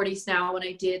late 40s now. When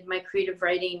I did my creative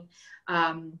writing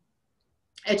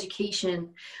education,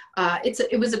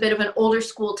 it was a bit of an older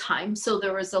school time, so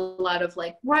there was a lot of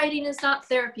like, writing is not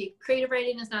therapy, creative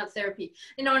writing is not therapy,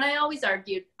 you know. And I always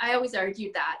argued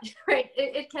that, right,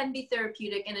 it can be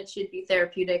therapeutic and it should be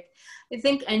therapeutic. I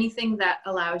think anything that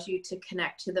allows you to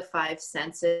connect to the five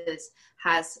senses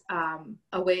has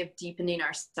a way of deepening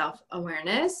our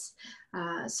self-awareness.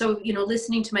 So, you know,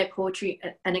 listening to my poetry,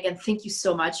 and again, thank you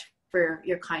so much for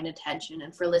your kind attention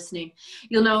and for listening.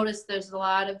 You'll notice there's a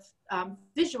lot of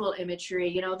visual imagery,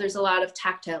 you know, there's a lot of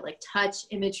tactile, like touch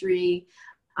imagery,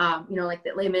 you know, like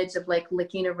the image of like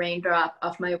licking a raindrop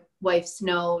off my wife's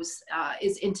nose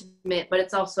is intimate, but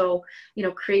it's also, you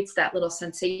know, creates that little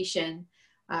sensation.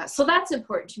 So that's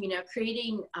important to me now.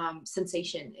 Creating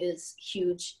sensation is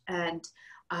huge. And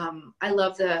I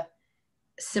love the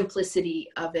simplicity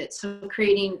of it. So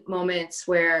creating moments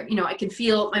where, you know, I can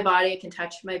feel my body, I can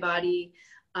touch my body,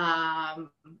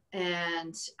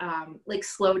 and like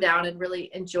slow down and really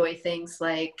enjoy things.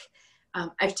 Like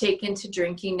I've taken to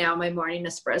drinking now my morning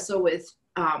espresso with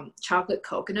chocolate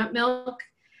coconut milk,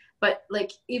 but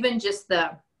like even just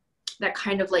that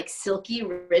kind of like silky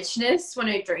richness when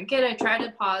I drink it, I try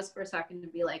to pause for a second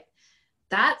and be like,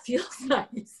 that feels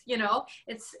nice, you know.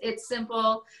 It's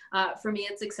simple. For me,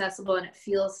 it's accessible and it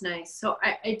feels nice. So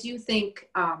I do think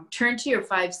turn to your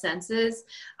five senses,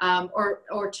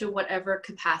 or to whatever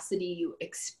capacity you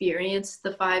experience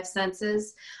the five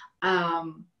senses,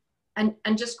 and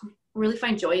just really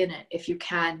find joy in it if you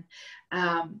can.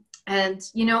 And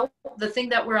you know, the thing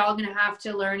that we're all going to have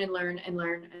to learn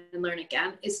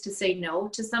again is to say no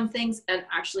to some things and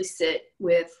actually sit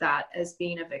with that as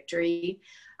being a victory.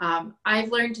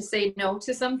 I've learned to say no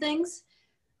to some things,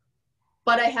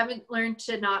 but I haven't learned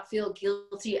to not feel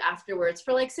guilty afterwards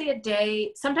for, like, say a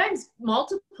day, sometimes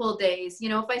multiple days. You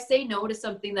know, if I say no to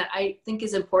something that I think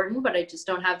is important, but I just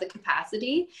don't have the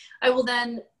capacity, I will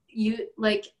then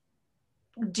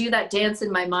do that dance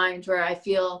in my mind where I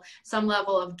feel some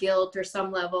level of guilt or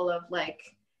some level of like,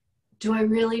 do I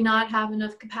really not have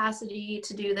enough capacity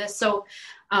to do this? So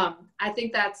I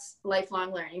think that's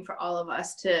lifelong learning for all of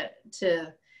us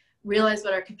to realize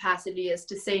what our capacity is,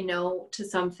 to say no to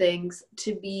some things,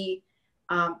 to be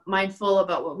mindful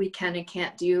about what we can and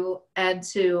can't do, and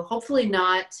to hopefully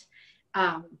not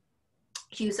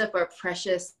use up our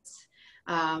precious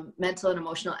mental and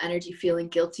emotional energy feeling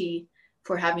guilty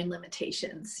for having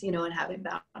limitations, you know, and having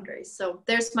boundaries. So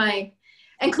there's my,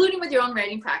 including with your own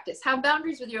writing practice, have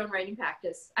boundaries with your own writing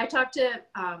practice. I talk to,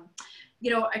 you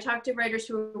know, I talk to writers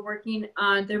who are working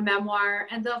on their memoir,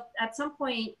 and they'll, at some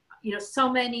point, you know,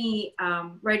 so many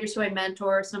writers who I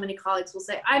mentor, so many colleagues will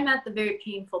say, I'm at the very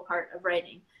painful part of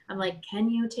writing. I'm like, can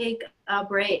you take a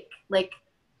break? Like,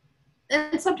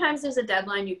 and sometimes there's a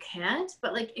deadline you can't,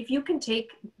 but like, if you can take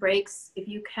breaks, if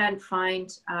you can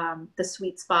find the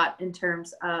sweet spot in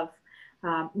terms of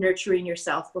nurturing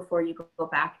yourself before you go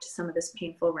back to some of this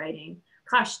painful writing,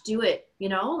 gosh, do it, you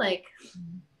know, like,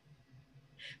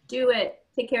 do it,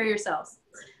 take care of yourselves.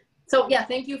 So yeah,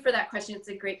 thank you for that question. It's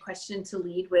a great question to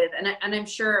lead with. And I'm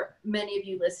sure many of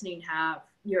you listening have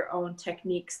your own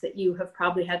techniques that you have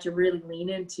probably had to really lean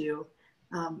into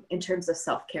in terms of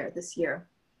self-care this year.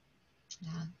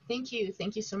 Yeah, thank you.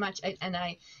 Thank you so much.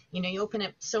 You know, you open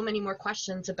up so many more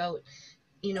questions about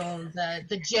you know,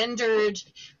 the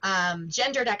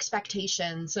gendered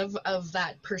expectations of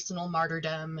that personal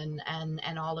martyrdom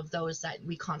and all of those that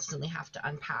we constantly have to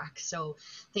unpack. So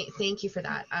thank you for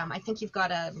that. I think you've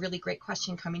got a really great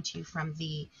question coming to you from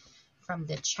the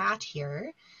chat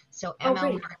here. So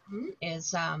ML Martin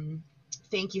is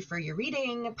thank you for your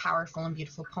reading, powerful and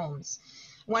beautiful poems.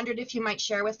 Wondered if you might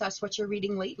share with us what you're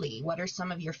reading lately. What are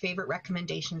some of your favorite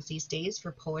recommendations these days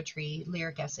for poetry,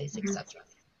 lyric essays, etc.?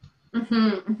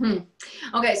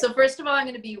 Okay, so first of all, I'm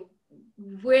going to be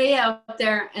way out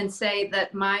there and say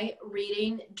that my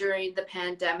reading during the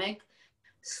pandemic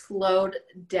slowed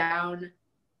down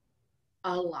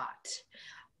a lot,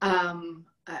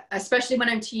 especially when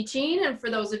I'm teaching. And for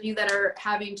those of you that are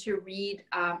having to read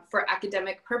for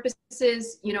academic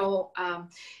purposes, you know,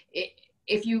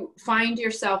 if you find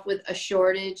yourself with a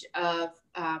shortage of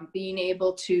being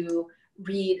able to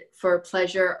read for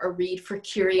pleasure or read for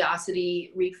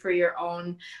curiosity, read for your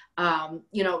own,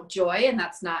 you know, joy, and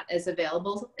that's not as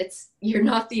available, you're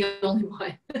not the only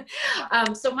one.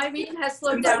 So my reading has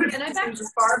slowed down, and I've actually,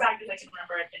 as far back as I can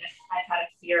remember, I've had a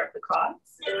fear of the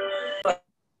clouds.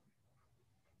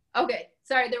 Okay,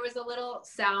 sorry, there was a little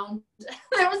sound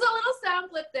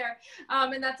blip there,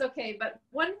 and that's okay. But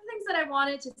one of the things that I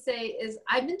wanted to say is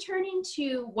I've been turning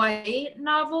to YA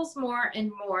novels more and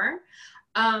more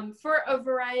for a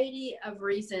variety of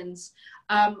reasons.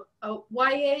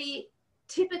 YA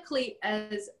typically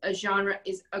as a genre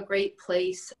is a great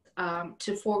place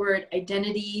to forward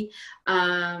identity,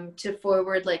 to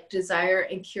forward like desire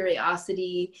and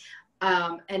curiosity,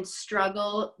 and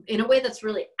struggle in a way that's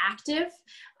really active.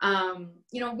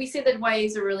 You know, we say that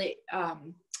YAs are really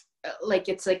like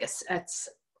it's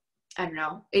I don't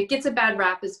know, it gets a bad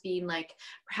rap as being like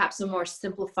perhaps a more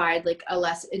simplified, like a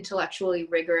less intellectually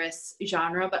rigorous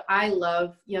genre, but I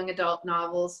love young adult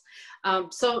novels.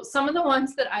 So some of the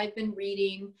ones that I've been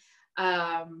reading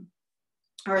are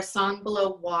A Song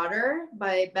Below Water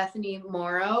by Bethany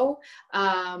Morrow,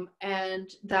 and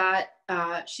that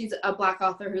she's a Black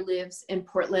author who lives in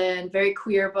Portland, very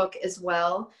queer book as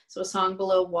well. So A Song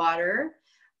Below Water.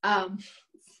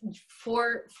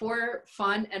 For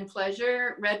fun and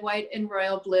pleasure, Red, White, and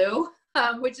Royal Blue,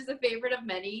 which is a favorite of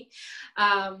many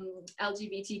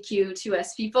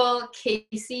LGBTQ2S people,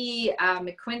 Casey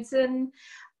McQuinson.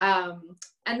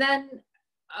 And then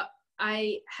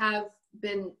I have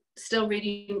been still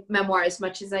reading memoir as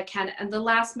much as I can. And the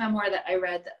last memoir that I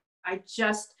read that I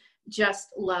just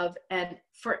love, and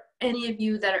for any of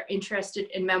you that are interested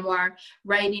in memoir,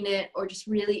 writing it, or just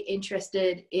really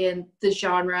interested in the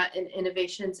genre and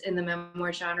innovations in the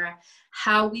memoir genre,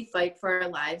 How We Fight for Our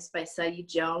Lives by Saeed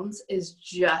Jones is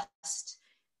just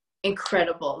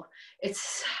incredible.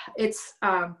 It's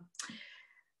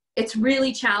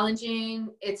really challenging.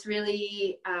 It's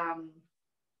really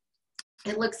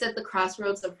it looks at the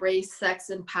crossroads of race, sex,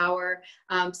 and power.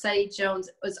 Saeed Jones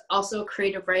was also a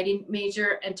creative writing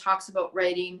major and talks about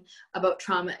writing about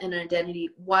trauma and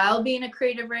identity while being a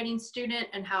creative writing student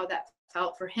and how that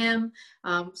felt for him.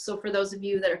 So for those of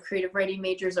you that are creative writing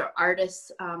majors or artists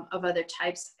of other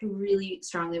types, I really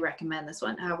strongly recommend this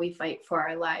one, How We Fight for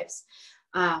Our Lives.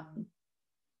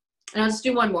 And I'll just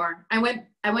do one more. I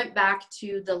went back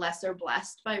to The Lesser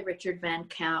Blessed by Richard Van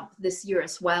Camp this year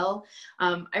as well.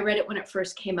 I read it when it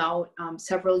first came out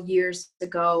several years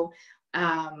ago,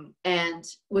 and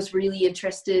was really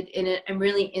interested in it. I'm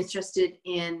really interested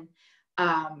in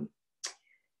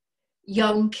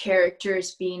young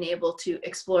characters being able to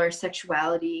explore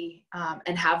sexuality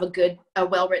and have a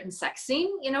well-written sex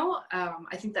scene, you know.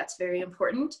 I think that's very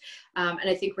important. And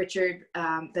I think Richard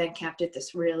Van Camp did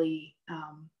this really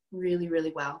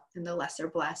well in The Lesser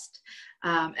Blessed.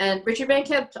 And Richard Van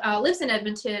Camp lives in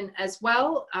Edmonton as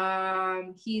well.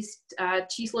 He's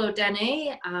Chislo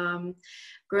Dene,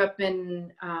 grew up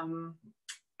in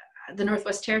the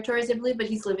Northwest Territories, I believe, but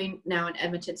he's living now in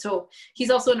Edmonton. So he's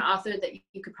also an author that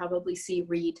you could probably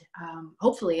read,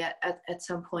 hopefully at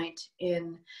some point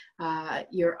in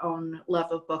your own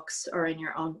love of books or in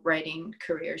your own writing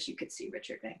careers. You could see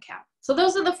Richard Van Camp. So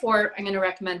those are the four I'm going to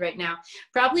recommend right now.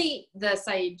 Probably the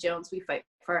Saeed Jones We Fight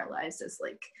for Our Lives is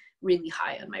like really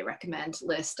high on my recommend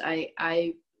list.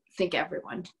 I think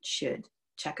everyone should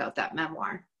check out that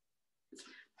memoir.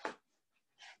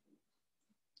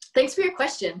 Thanks for your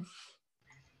question.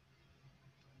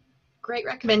 Great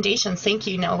recommendations. Thank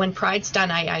you. Now, when Pride's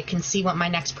done, I can see what my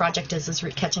next project is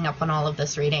catching up on all of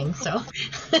this reading. So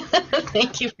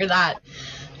thank you for that.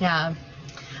 Yeah.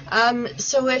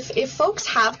 So if folks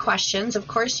have questions, of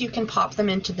course, you can pop them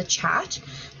into the chat.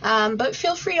 But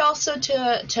feel free also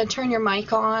to turn your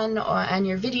mic on and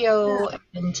your video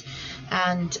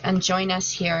and join us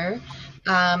here.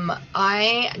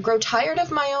 I grow tired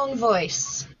of my own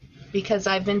voice because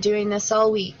I've been doing this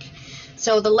all week.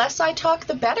 So the less I talk,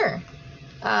 the better.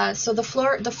 So the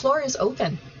floor is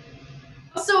open.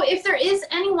 So if there is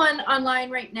anyone online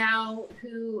right now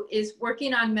who is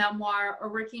working on memoir or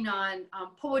working on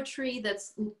poetry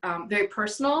that's very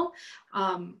personal,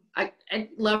 I'd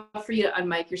love for you to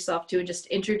unmic yourself too and just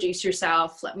introduce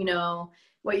yourself. Let me know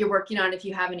what you're working on. If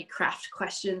you have any craft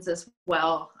questions as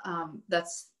well,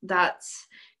 that's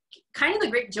kind of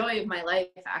the great joy of my life,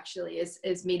 actually,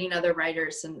 is meeting other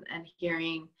writers and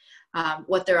hearing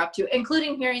what they're up to,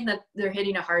 including hearing that they're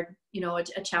hitting a hard,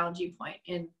 a challenging point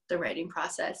in the writing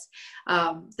process.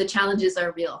 The challenges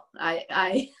are real.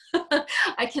 I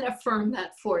can affirm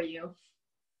that for you.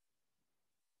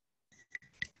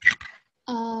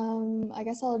 I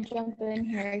guess I'll jump in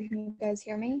here. Can you guys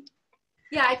hear me?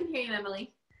 Yeah, I can hear you,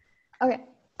 Emily. Okay.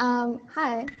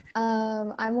 Hi.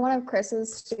 I'm one of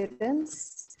Chris's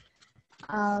students.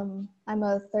 I'm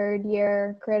a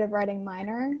third-year creative writing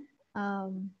minor.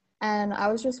 And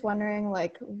I was just wondering,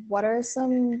 what are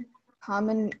some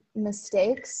common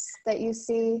mistakes that you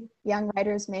see young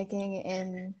writers making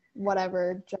in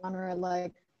whatever genre,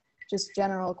 just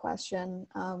general question,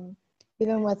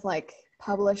 even with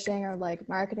publishing or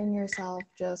marketing yourself,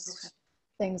 just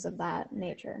things of that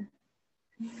nature?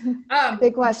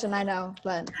 Big question, I know,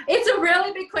 but it's a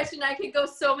really big question. I could go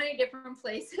so many different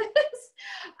places.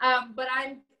 But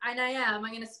I'm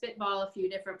going to spitball a few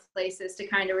different places to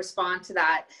kind of respond to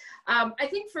that. I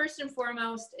think first and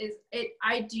foremost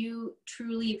I do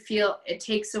truly feel it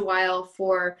takes a while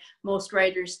for most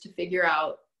writers to figure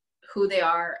out who they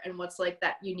are and what's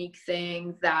that unique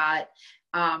thing that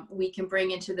we can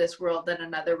bring into this world that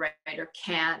another writer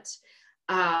can't.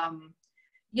 And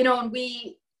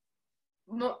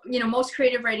most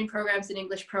creative writing programs and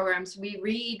English programs, we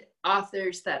read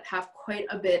authors that have quite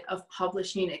a bit of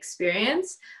publishing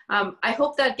experience. I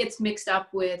hope that gets mixed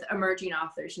up with emerging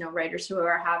authors, writers who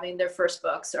are having their first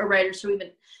books, or writers who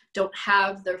even don't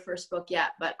have their first book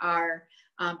yet, but are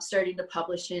starting to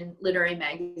publish in literary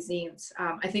magazines.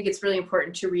 I think it's really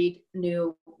important to read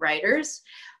new writers.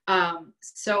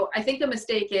 So I think the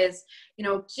mistake is,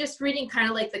 just reading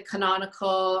kind of the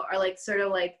canonical or sort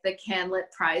of the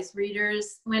CanLit prize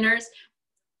winners,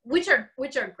 which are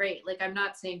great. I'm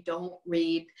not saying don't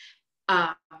read,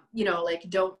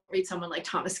 don't read someone like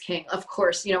Thomas King. Of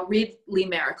course, read Lee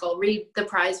Maracle, read the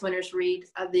prize winners, read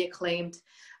the acclaimed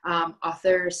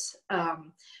authors,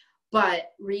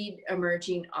 but read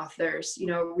emerging authors,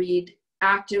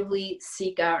 actively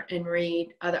seek out and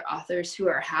read other authors who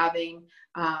are having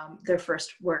their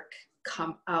first work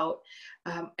come out.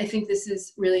 I think this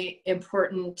is really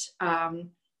important.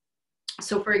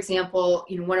 So for example,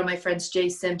 one of my friends, Jay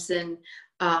Simpson,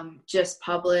 just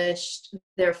published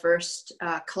their first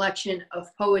collection of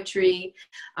poetry,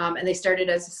 and they started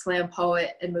as a slam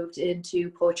poet and moved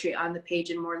into poetry on the page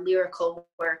and more lyrical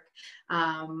work.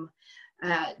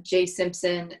 Jay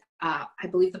Simpson, I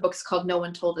believe the book's called No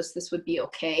One Told Us This Would Be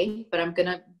Okay, but I'm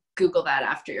gonna Google that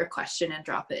after your question and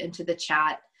drop it into the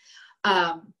chat.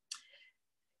 And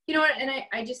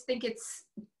I just think it's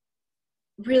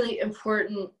really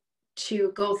important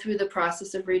to go through the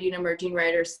process of reading emerging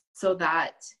writers so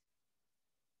that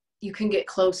you can get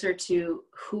closer to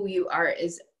who you are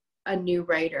as a new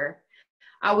writer.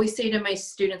 I always say to my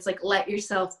students, let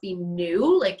yourself be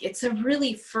new. It's a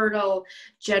really fertile,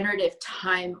 generative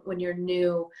time when you're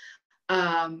new,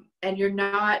 and you're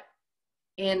not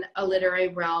in a literary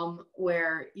realm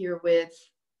where you're with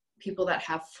people that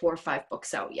have 4 or 5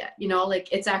 books out yet.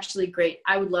 It's actually great.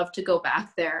 I would love to go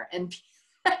back there and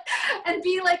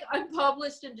be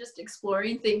unpublished and just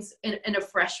exploring things in a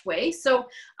fresh way. So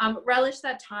relish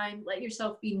that time, let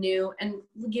yourself be new, and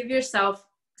give yourself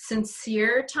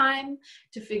sincere time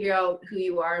to figure out who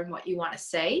you are and what you want to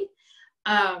say.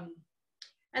 And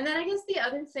then I guess the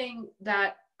other thing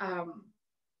that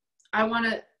I want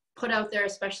to put out there,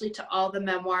 especially to all the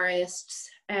memoirists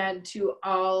and to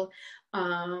all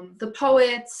the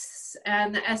poets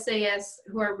and the essayists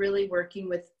who are really working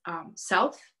with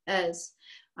self as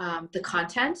the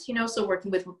content, so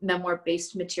working with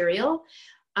memoir-based material.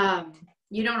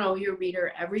 You don't owe your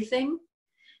reader everything.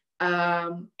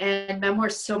 And memoir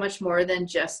is so much more than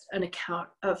just an account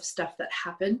of stuff that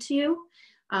happened to you.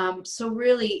 So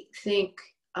really think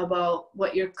about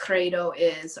what your credo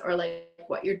is, or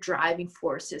what your driving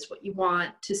force is, what you want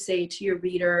to say to your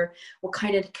reader, what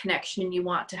kind of connection you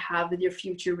want to have with your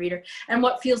future reader, and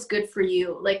what feels good for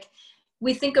you.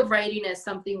 We think of writing as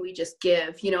something we just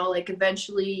give,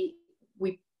 eventually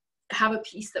we have a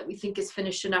piece that we think is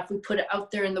finished enough, we put it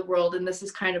out there in the world, and this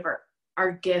is kind of our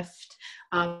our gift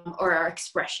or our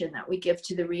expression that we give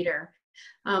to the reader.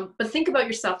 But think about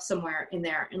yourself somewhere in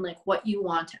there and like what you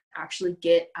want to actually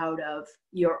get out of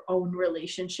your own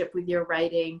relationship with your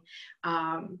writing,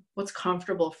 what's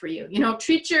comfortable for you. You know,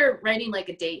 treat your writing like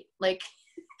a date. Like,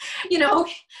 you know,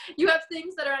 you have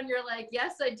things that are on your like,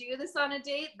 yes, I do this on a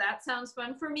date. That sounds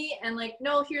fun for me. And like,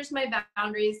 no, here's my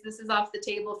boundaries. This is off the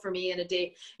table for me in a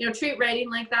date. You know, treat writing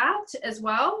like that as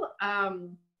well.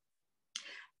 I'm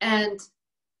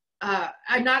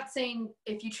not saying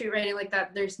if you treat writing like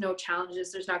that, there's no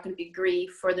challenges, there's not going to be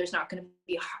grief, or there's not going to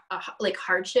be like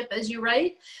hardship as you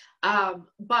write.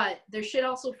 But there should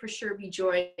also for sure be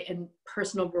joy and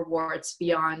personal rewards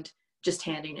beyond just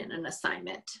handing in an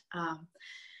assignment.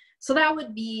 So that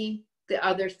would be the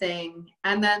other thing.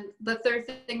 And then the third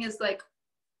thing is like,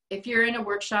 if you're in a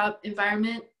workshop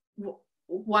environment,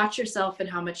 watch yourself and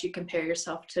how much you compare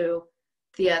yourself to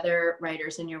the other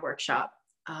writers in your workshop.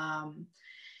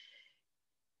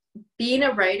 Being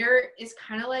a writer is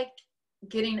kind of like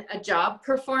getting a job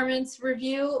performance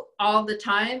review all the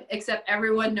time, except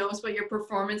everyone knows what your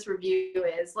performance review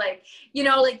is. Like, you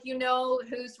know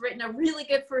who's written a really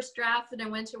good first draft and I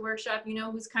went to workshop, you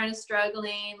know who's kind of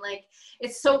struggling. Like,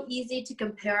 it's so easy to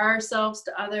compare ourselves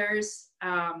to others.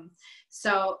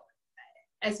 So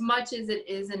as much as it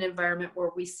is an environment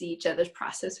where we see each other's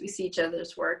process, we see each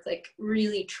other's work, like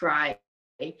really try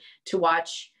to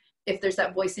watch if there's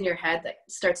that voice in your head that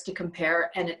starts to compare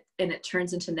and it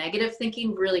turns into negative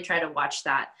thinking, really try to watch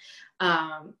that.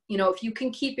 You know, if you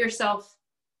can keep yourself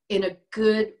in a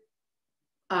good,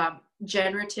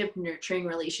 generative, nurturing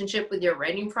relationship with your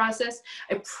writing process,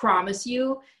 I promise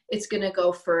you it's going to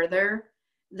go further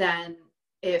than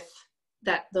if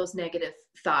those negative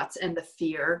thoughts and the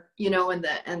fear, you know, and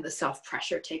the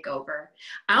self-pressure take over.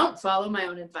 I don't follow my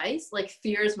own advice. Like,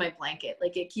 fear is my blanket.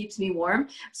 Like, it keeps me warm.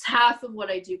 It's half of what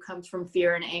I do comes from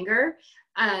fear and anger,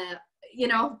 you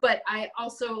know, but I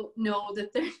also know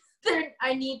that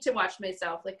I need to watch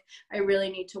myself. Like, I really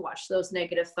need to watch those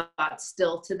negative thoughts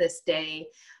still to this day,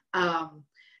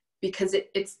 because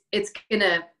it's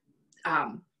gonna,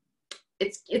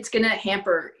 it's going to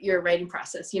hamper your writing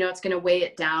process. You know, it's going to weigh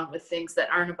it down with things that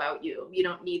aren't about you. You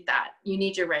don't need that. You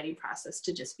need your writing process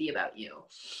to just be about you.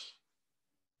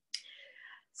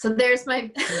 So there's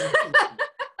my,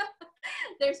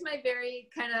 there's my very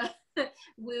kind of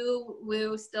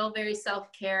woo, still very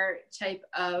self-care type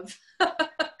of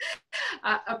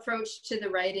approach to the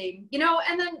writing, you know.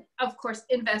 And then of course,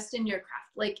 invest in your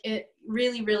craft. Like, it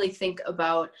really think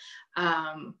about,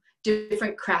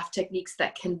 different craft techniques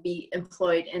that can be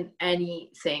employed in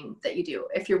anything that you do.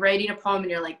 If you're writing a poem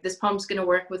and you're like, this poem's going to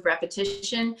work with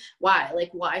repetition, why? Like,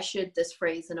 why should this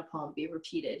phrase in a poem be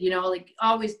repeated? You know, like,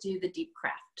 always do the deep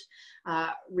craft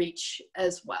reach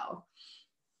as well.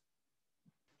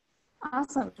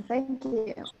 Awesome, thank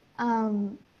you.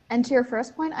 And to your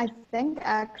first point, I think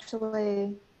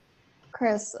actually,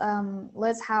 Chris,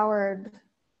 Liz Howard,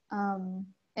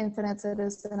 Infinite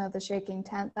Citizen of the Shaking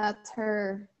Tent, that's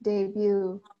her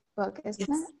debut book, isn't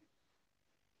it?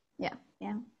 Yeah.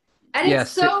 And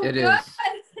yes, it's so it good. is.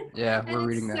 Yeah, we're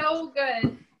reading that. So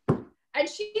good. And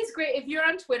she's great. If you're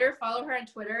on Twitter, follow her on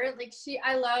Twitter. Like,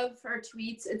 I love her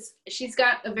tweets. She's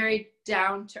got a very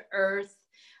down to earth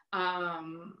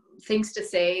things to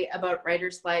say about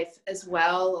writer's life as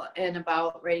well, and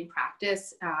about writing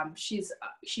practice. She's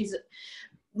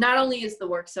not only is the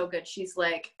work so good, she's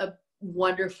like a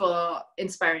wonderful,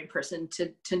 inspiring person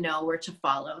to know where to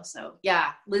follow. So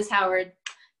yeah, Liz Howard,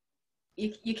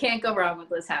 you can't go wrong with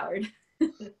Liz Howard.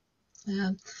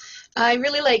 I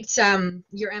really liked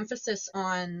your emphasis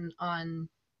on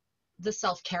the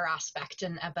self-care aspect,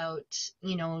 and about,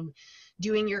 you know,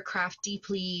 doing your craft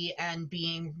deeply and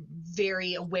being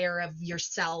very aware of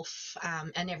yourself,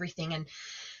 and everything. And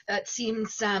it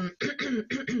seems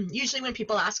usually when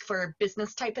people ask for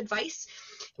business type advice,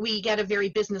 we get a very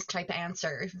business type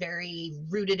answer, very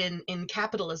rooted in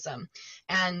capitalism.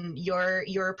 And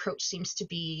your approach seems to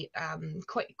be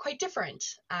quite different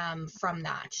from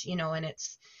that, you know. And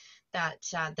it's that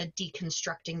the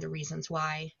deconstructing the reasons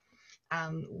why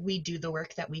we do the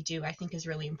work that we do, I think, is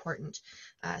really important.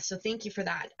 So thank you for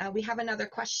that. We have another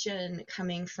question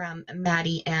coming from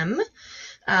Maddie M.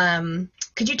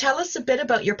 Could you tell us a bit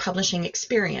about your publishing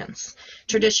experience?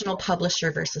 Traditional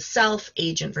publisher versus self,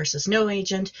 agent versus no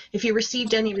agent. If you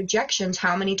received any rejections,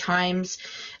 how many times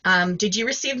did you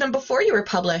receive them before you were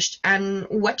published? And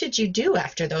what did you do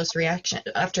after those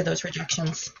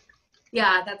rejections?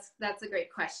 Yeah, that's a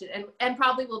great question, and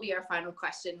probably will be our final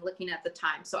question looking at the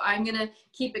time. So I'm going to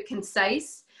keep it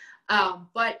concise.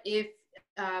 But if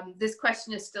this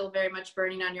question is still very much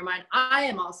burning on your mind, I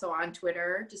am also on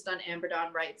Twitter, just on Amber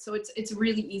Dawn Wright. So it's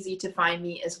really easy to find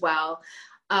me as well.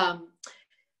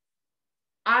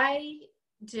 I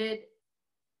did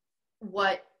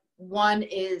what one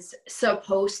is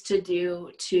supposed to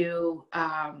do to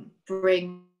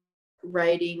bring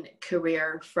writing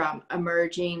career from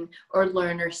emerging or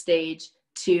learner stage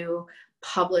to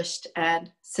published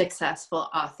and successful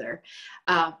author.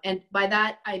 And by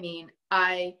that, I mean,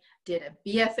 I did a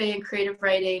BFA in creative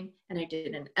writing and I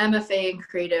did an MFA in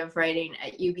creative writing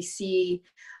at UBC.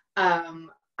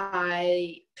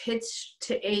 I pitched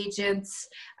to agents,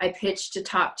 I pitched to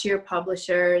top tier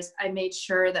publishers. I made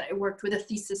sure that I worked with a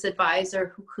thesis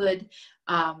advisor who could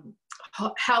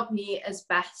help me as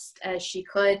best as she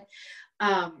could.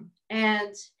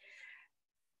 And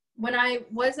when I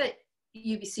was at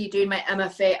UBC doing my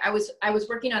MFA, I was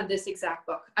working on this exact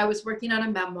book. I was working on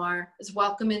a memoir. I was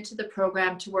welcome into the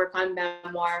program to work on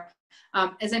memoir.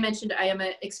 As I mentioned, I am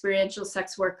an experiential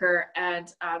sex worker,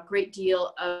 and a great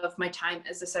deal of my time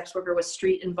as a sex worker was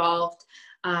street involved.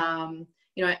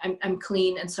 You know, I'm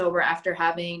clean and sober after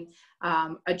having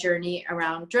a journey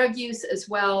around drug use as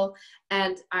well.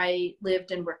 And I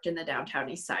lived and worked in the downtown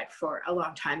east side for a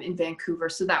long time in Vancouver.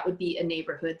 So that would be a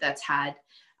neighborhood that's had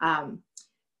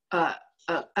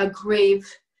a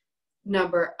grave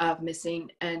number of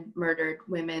missing and murdered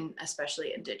women,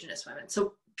 especially Indigenous women.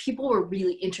 So people were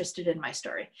really interested in my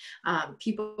story.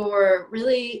 People were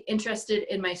really interested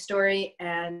in my story,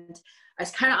 and I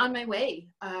was kind of on my way.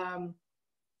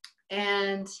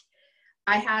 And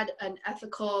I had an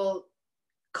ethical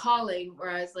calling where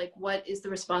I was like, what is the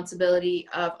responsibility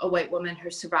of a white woman who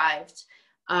survived?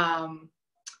 And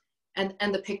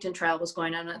the Picton trial was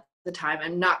going on at the time.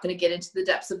 I'm not going to get into the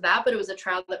depths of that, but it was a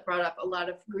trial that brought up a lot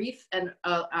of grief, and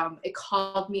it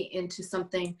called me into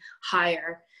something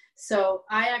higher. So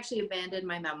I actually abandoned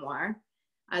my memoir.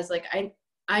 I was like, I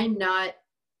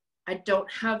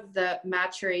don't have the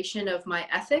maturation of my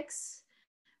ethics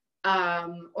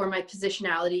or my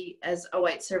positionality as a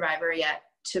white survivor yet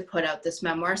to put out this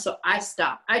memoir. So I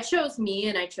stopped. I chose me,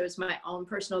 and I chose my own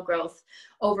personal growth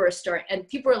over a story. And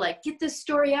people were like, get this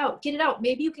story out, get it out.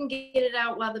 Maybe you can get it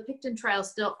out while the Picton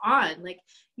trial's still on. Like,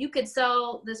 you could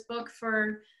sell this book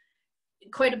for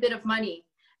quite a bit of money.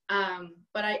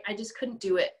 But I just couldn't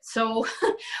do it. So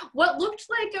what looked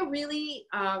like a really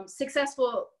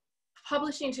successful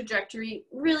publishing trajectory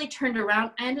really turned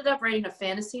around. I ended up writing a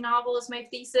fantasy novel as my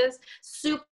thesis.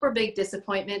 Super big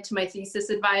disappointment to my thesis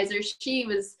advisor. She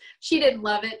didn't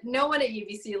love it. No one at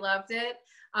UBC loved it.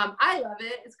 I love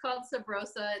it. It's called Sub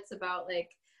Rosa. It's about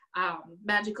like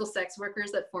magical sex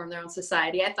workers that form their own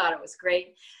society. I thought it was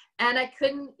great. And I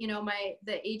couldn't, you know,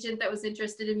 the agent that was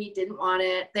interested in me didn't want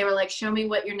it. They were like, show me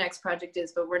what your next project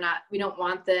is, but we don't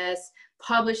want this.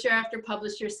 Publisher after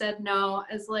publisher said no.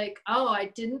 I was like, oh, I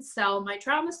didn't sell my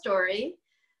trauma story,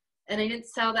 and I didn't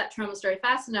sell that trauma story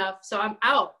fast enough. So I'm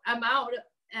out.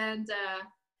 And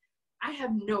I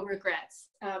have no regrets.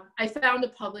 I found a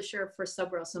publisher for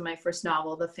Sub Rosa, my first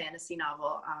novel, the fantasy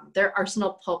novel. They're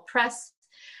Arsenal Pulp Press.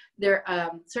 They're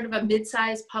sort of a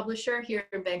mid-sized publisher here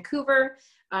in Vancouver.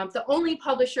 The only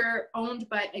publisher owned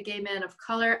by a gay man of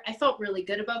color. I felt really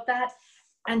good about that.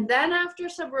 And then after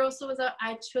Sub Rosa was out,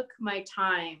 I took my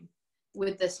time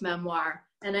with this memoir,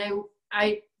 and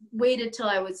I waited till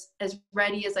I was as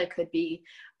ready as I could be,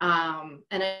 and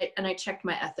I checked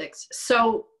my ethics.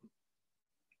 So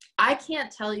I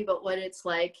can't tell you about what it's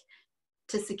like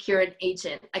to secure an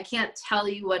agent. I can't tell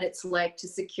you what it's like to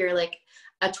secure like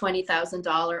a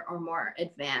 $20,000 or more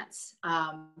advance.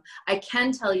 I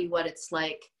can tell you what it's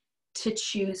like to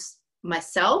choose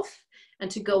myself and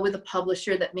to go with a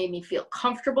publisher that made me feel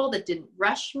comfortable, that didn't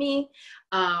rush me,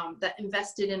 that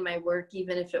invested in my work,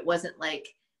 even if it wasn't like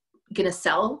gonna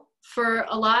sell for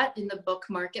a lot in the book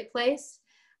marketplace.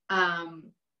 And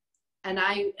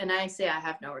I say I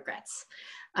have no regrets.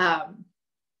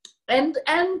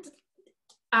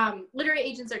 Literary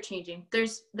agents are changing.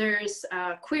 There's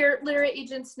queer literary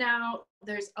agents now.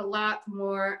 There's a lot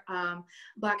more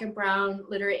Black and brown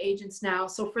literary agents now.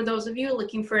 So for those of you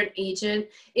looking for an agent,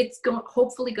 it's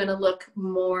hopefully going to look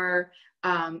more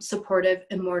supportive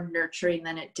and more nurturing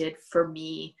than it did for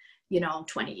me,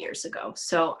 20 years ago.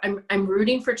 So I'm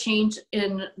rooting for change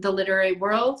in the literary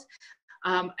world.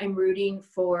 I'm rooting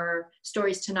for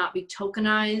stories to not be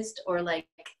tokenized or like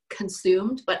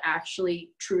consumed, but actually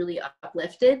truly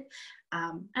uplifted.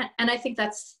 And I think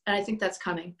that's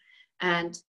coming.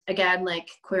 And again, like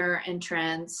queer and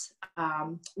trans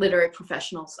literary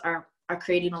professionals are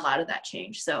creating a lot of that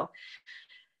change. So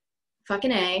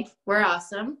fucking A, we're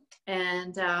awesome.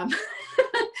 And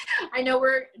I know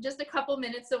we're just a couple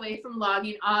minutes away from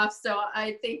logging off, so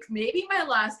I think maybe my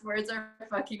last words are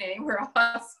fucking A, we're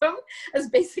awesome. As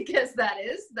basic as that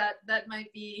is, that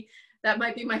might be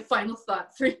my final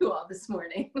thought for you all this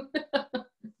morning.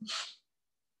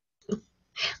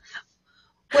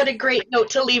 What a great note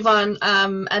to leave on,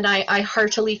 and I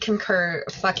heartily concur,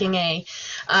 fucking A.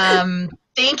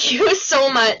 Thank you so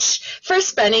much for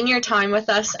spending your time with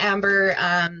us, Amber.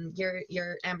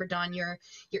 Your Amber Dawn, your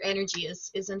energy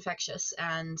is infectious,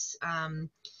 and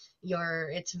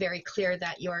it's very clear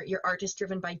that your art is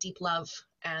driven by deep love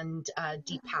and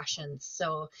deep passion.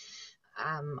 So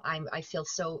I feel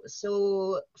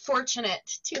so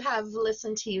fortunate to have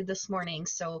listened to you this morning.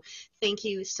 So thank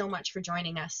you so much for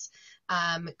joining us.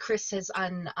 Chris has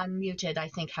unmuted, I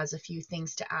think, has a few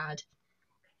things to add.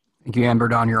 Thank you, Amber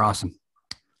Dawn. You're awesome.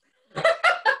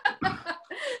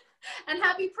 And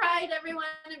happy Pride, everyone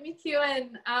at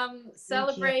MacEwan.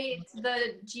 Celebrate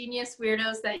the genius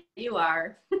weirdos that you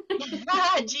are.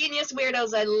 Genius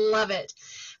weirdos, I love it.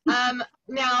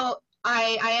 Now,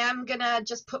 I am gonna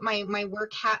just put my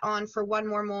work hat on for one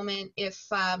more moment. If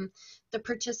the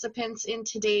participants in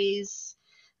today's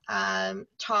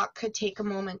talk could take a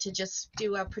moment to just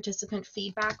do a participant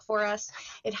feedback for us,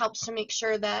 it helps to make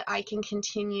sure that I can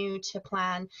continue to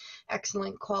plan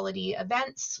excellent quality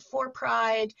events for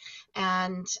Pride,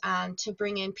 and to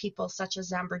bring in people such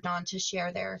as Amber Dawn to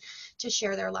share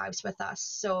their lives with us.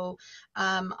 So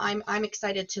I'm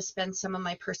excited to spend some of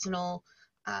my personal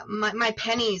my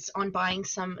pennies on buying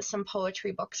some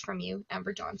poetry books from you,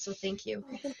 Amber Dawn. So thank you.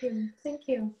 Oh, thank you. Thank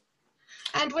you.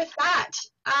 And with that,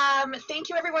 thank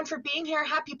you everyone for being here.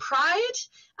 Happy Pride,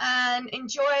 and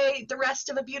enjoy the rest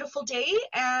of a beautiful day.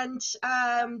 And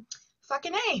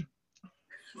fucking A.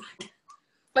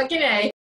 Fucking A.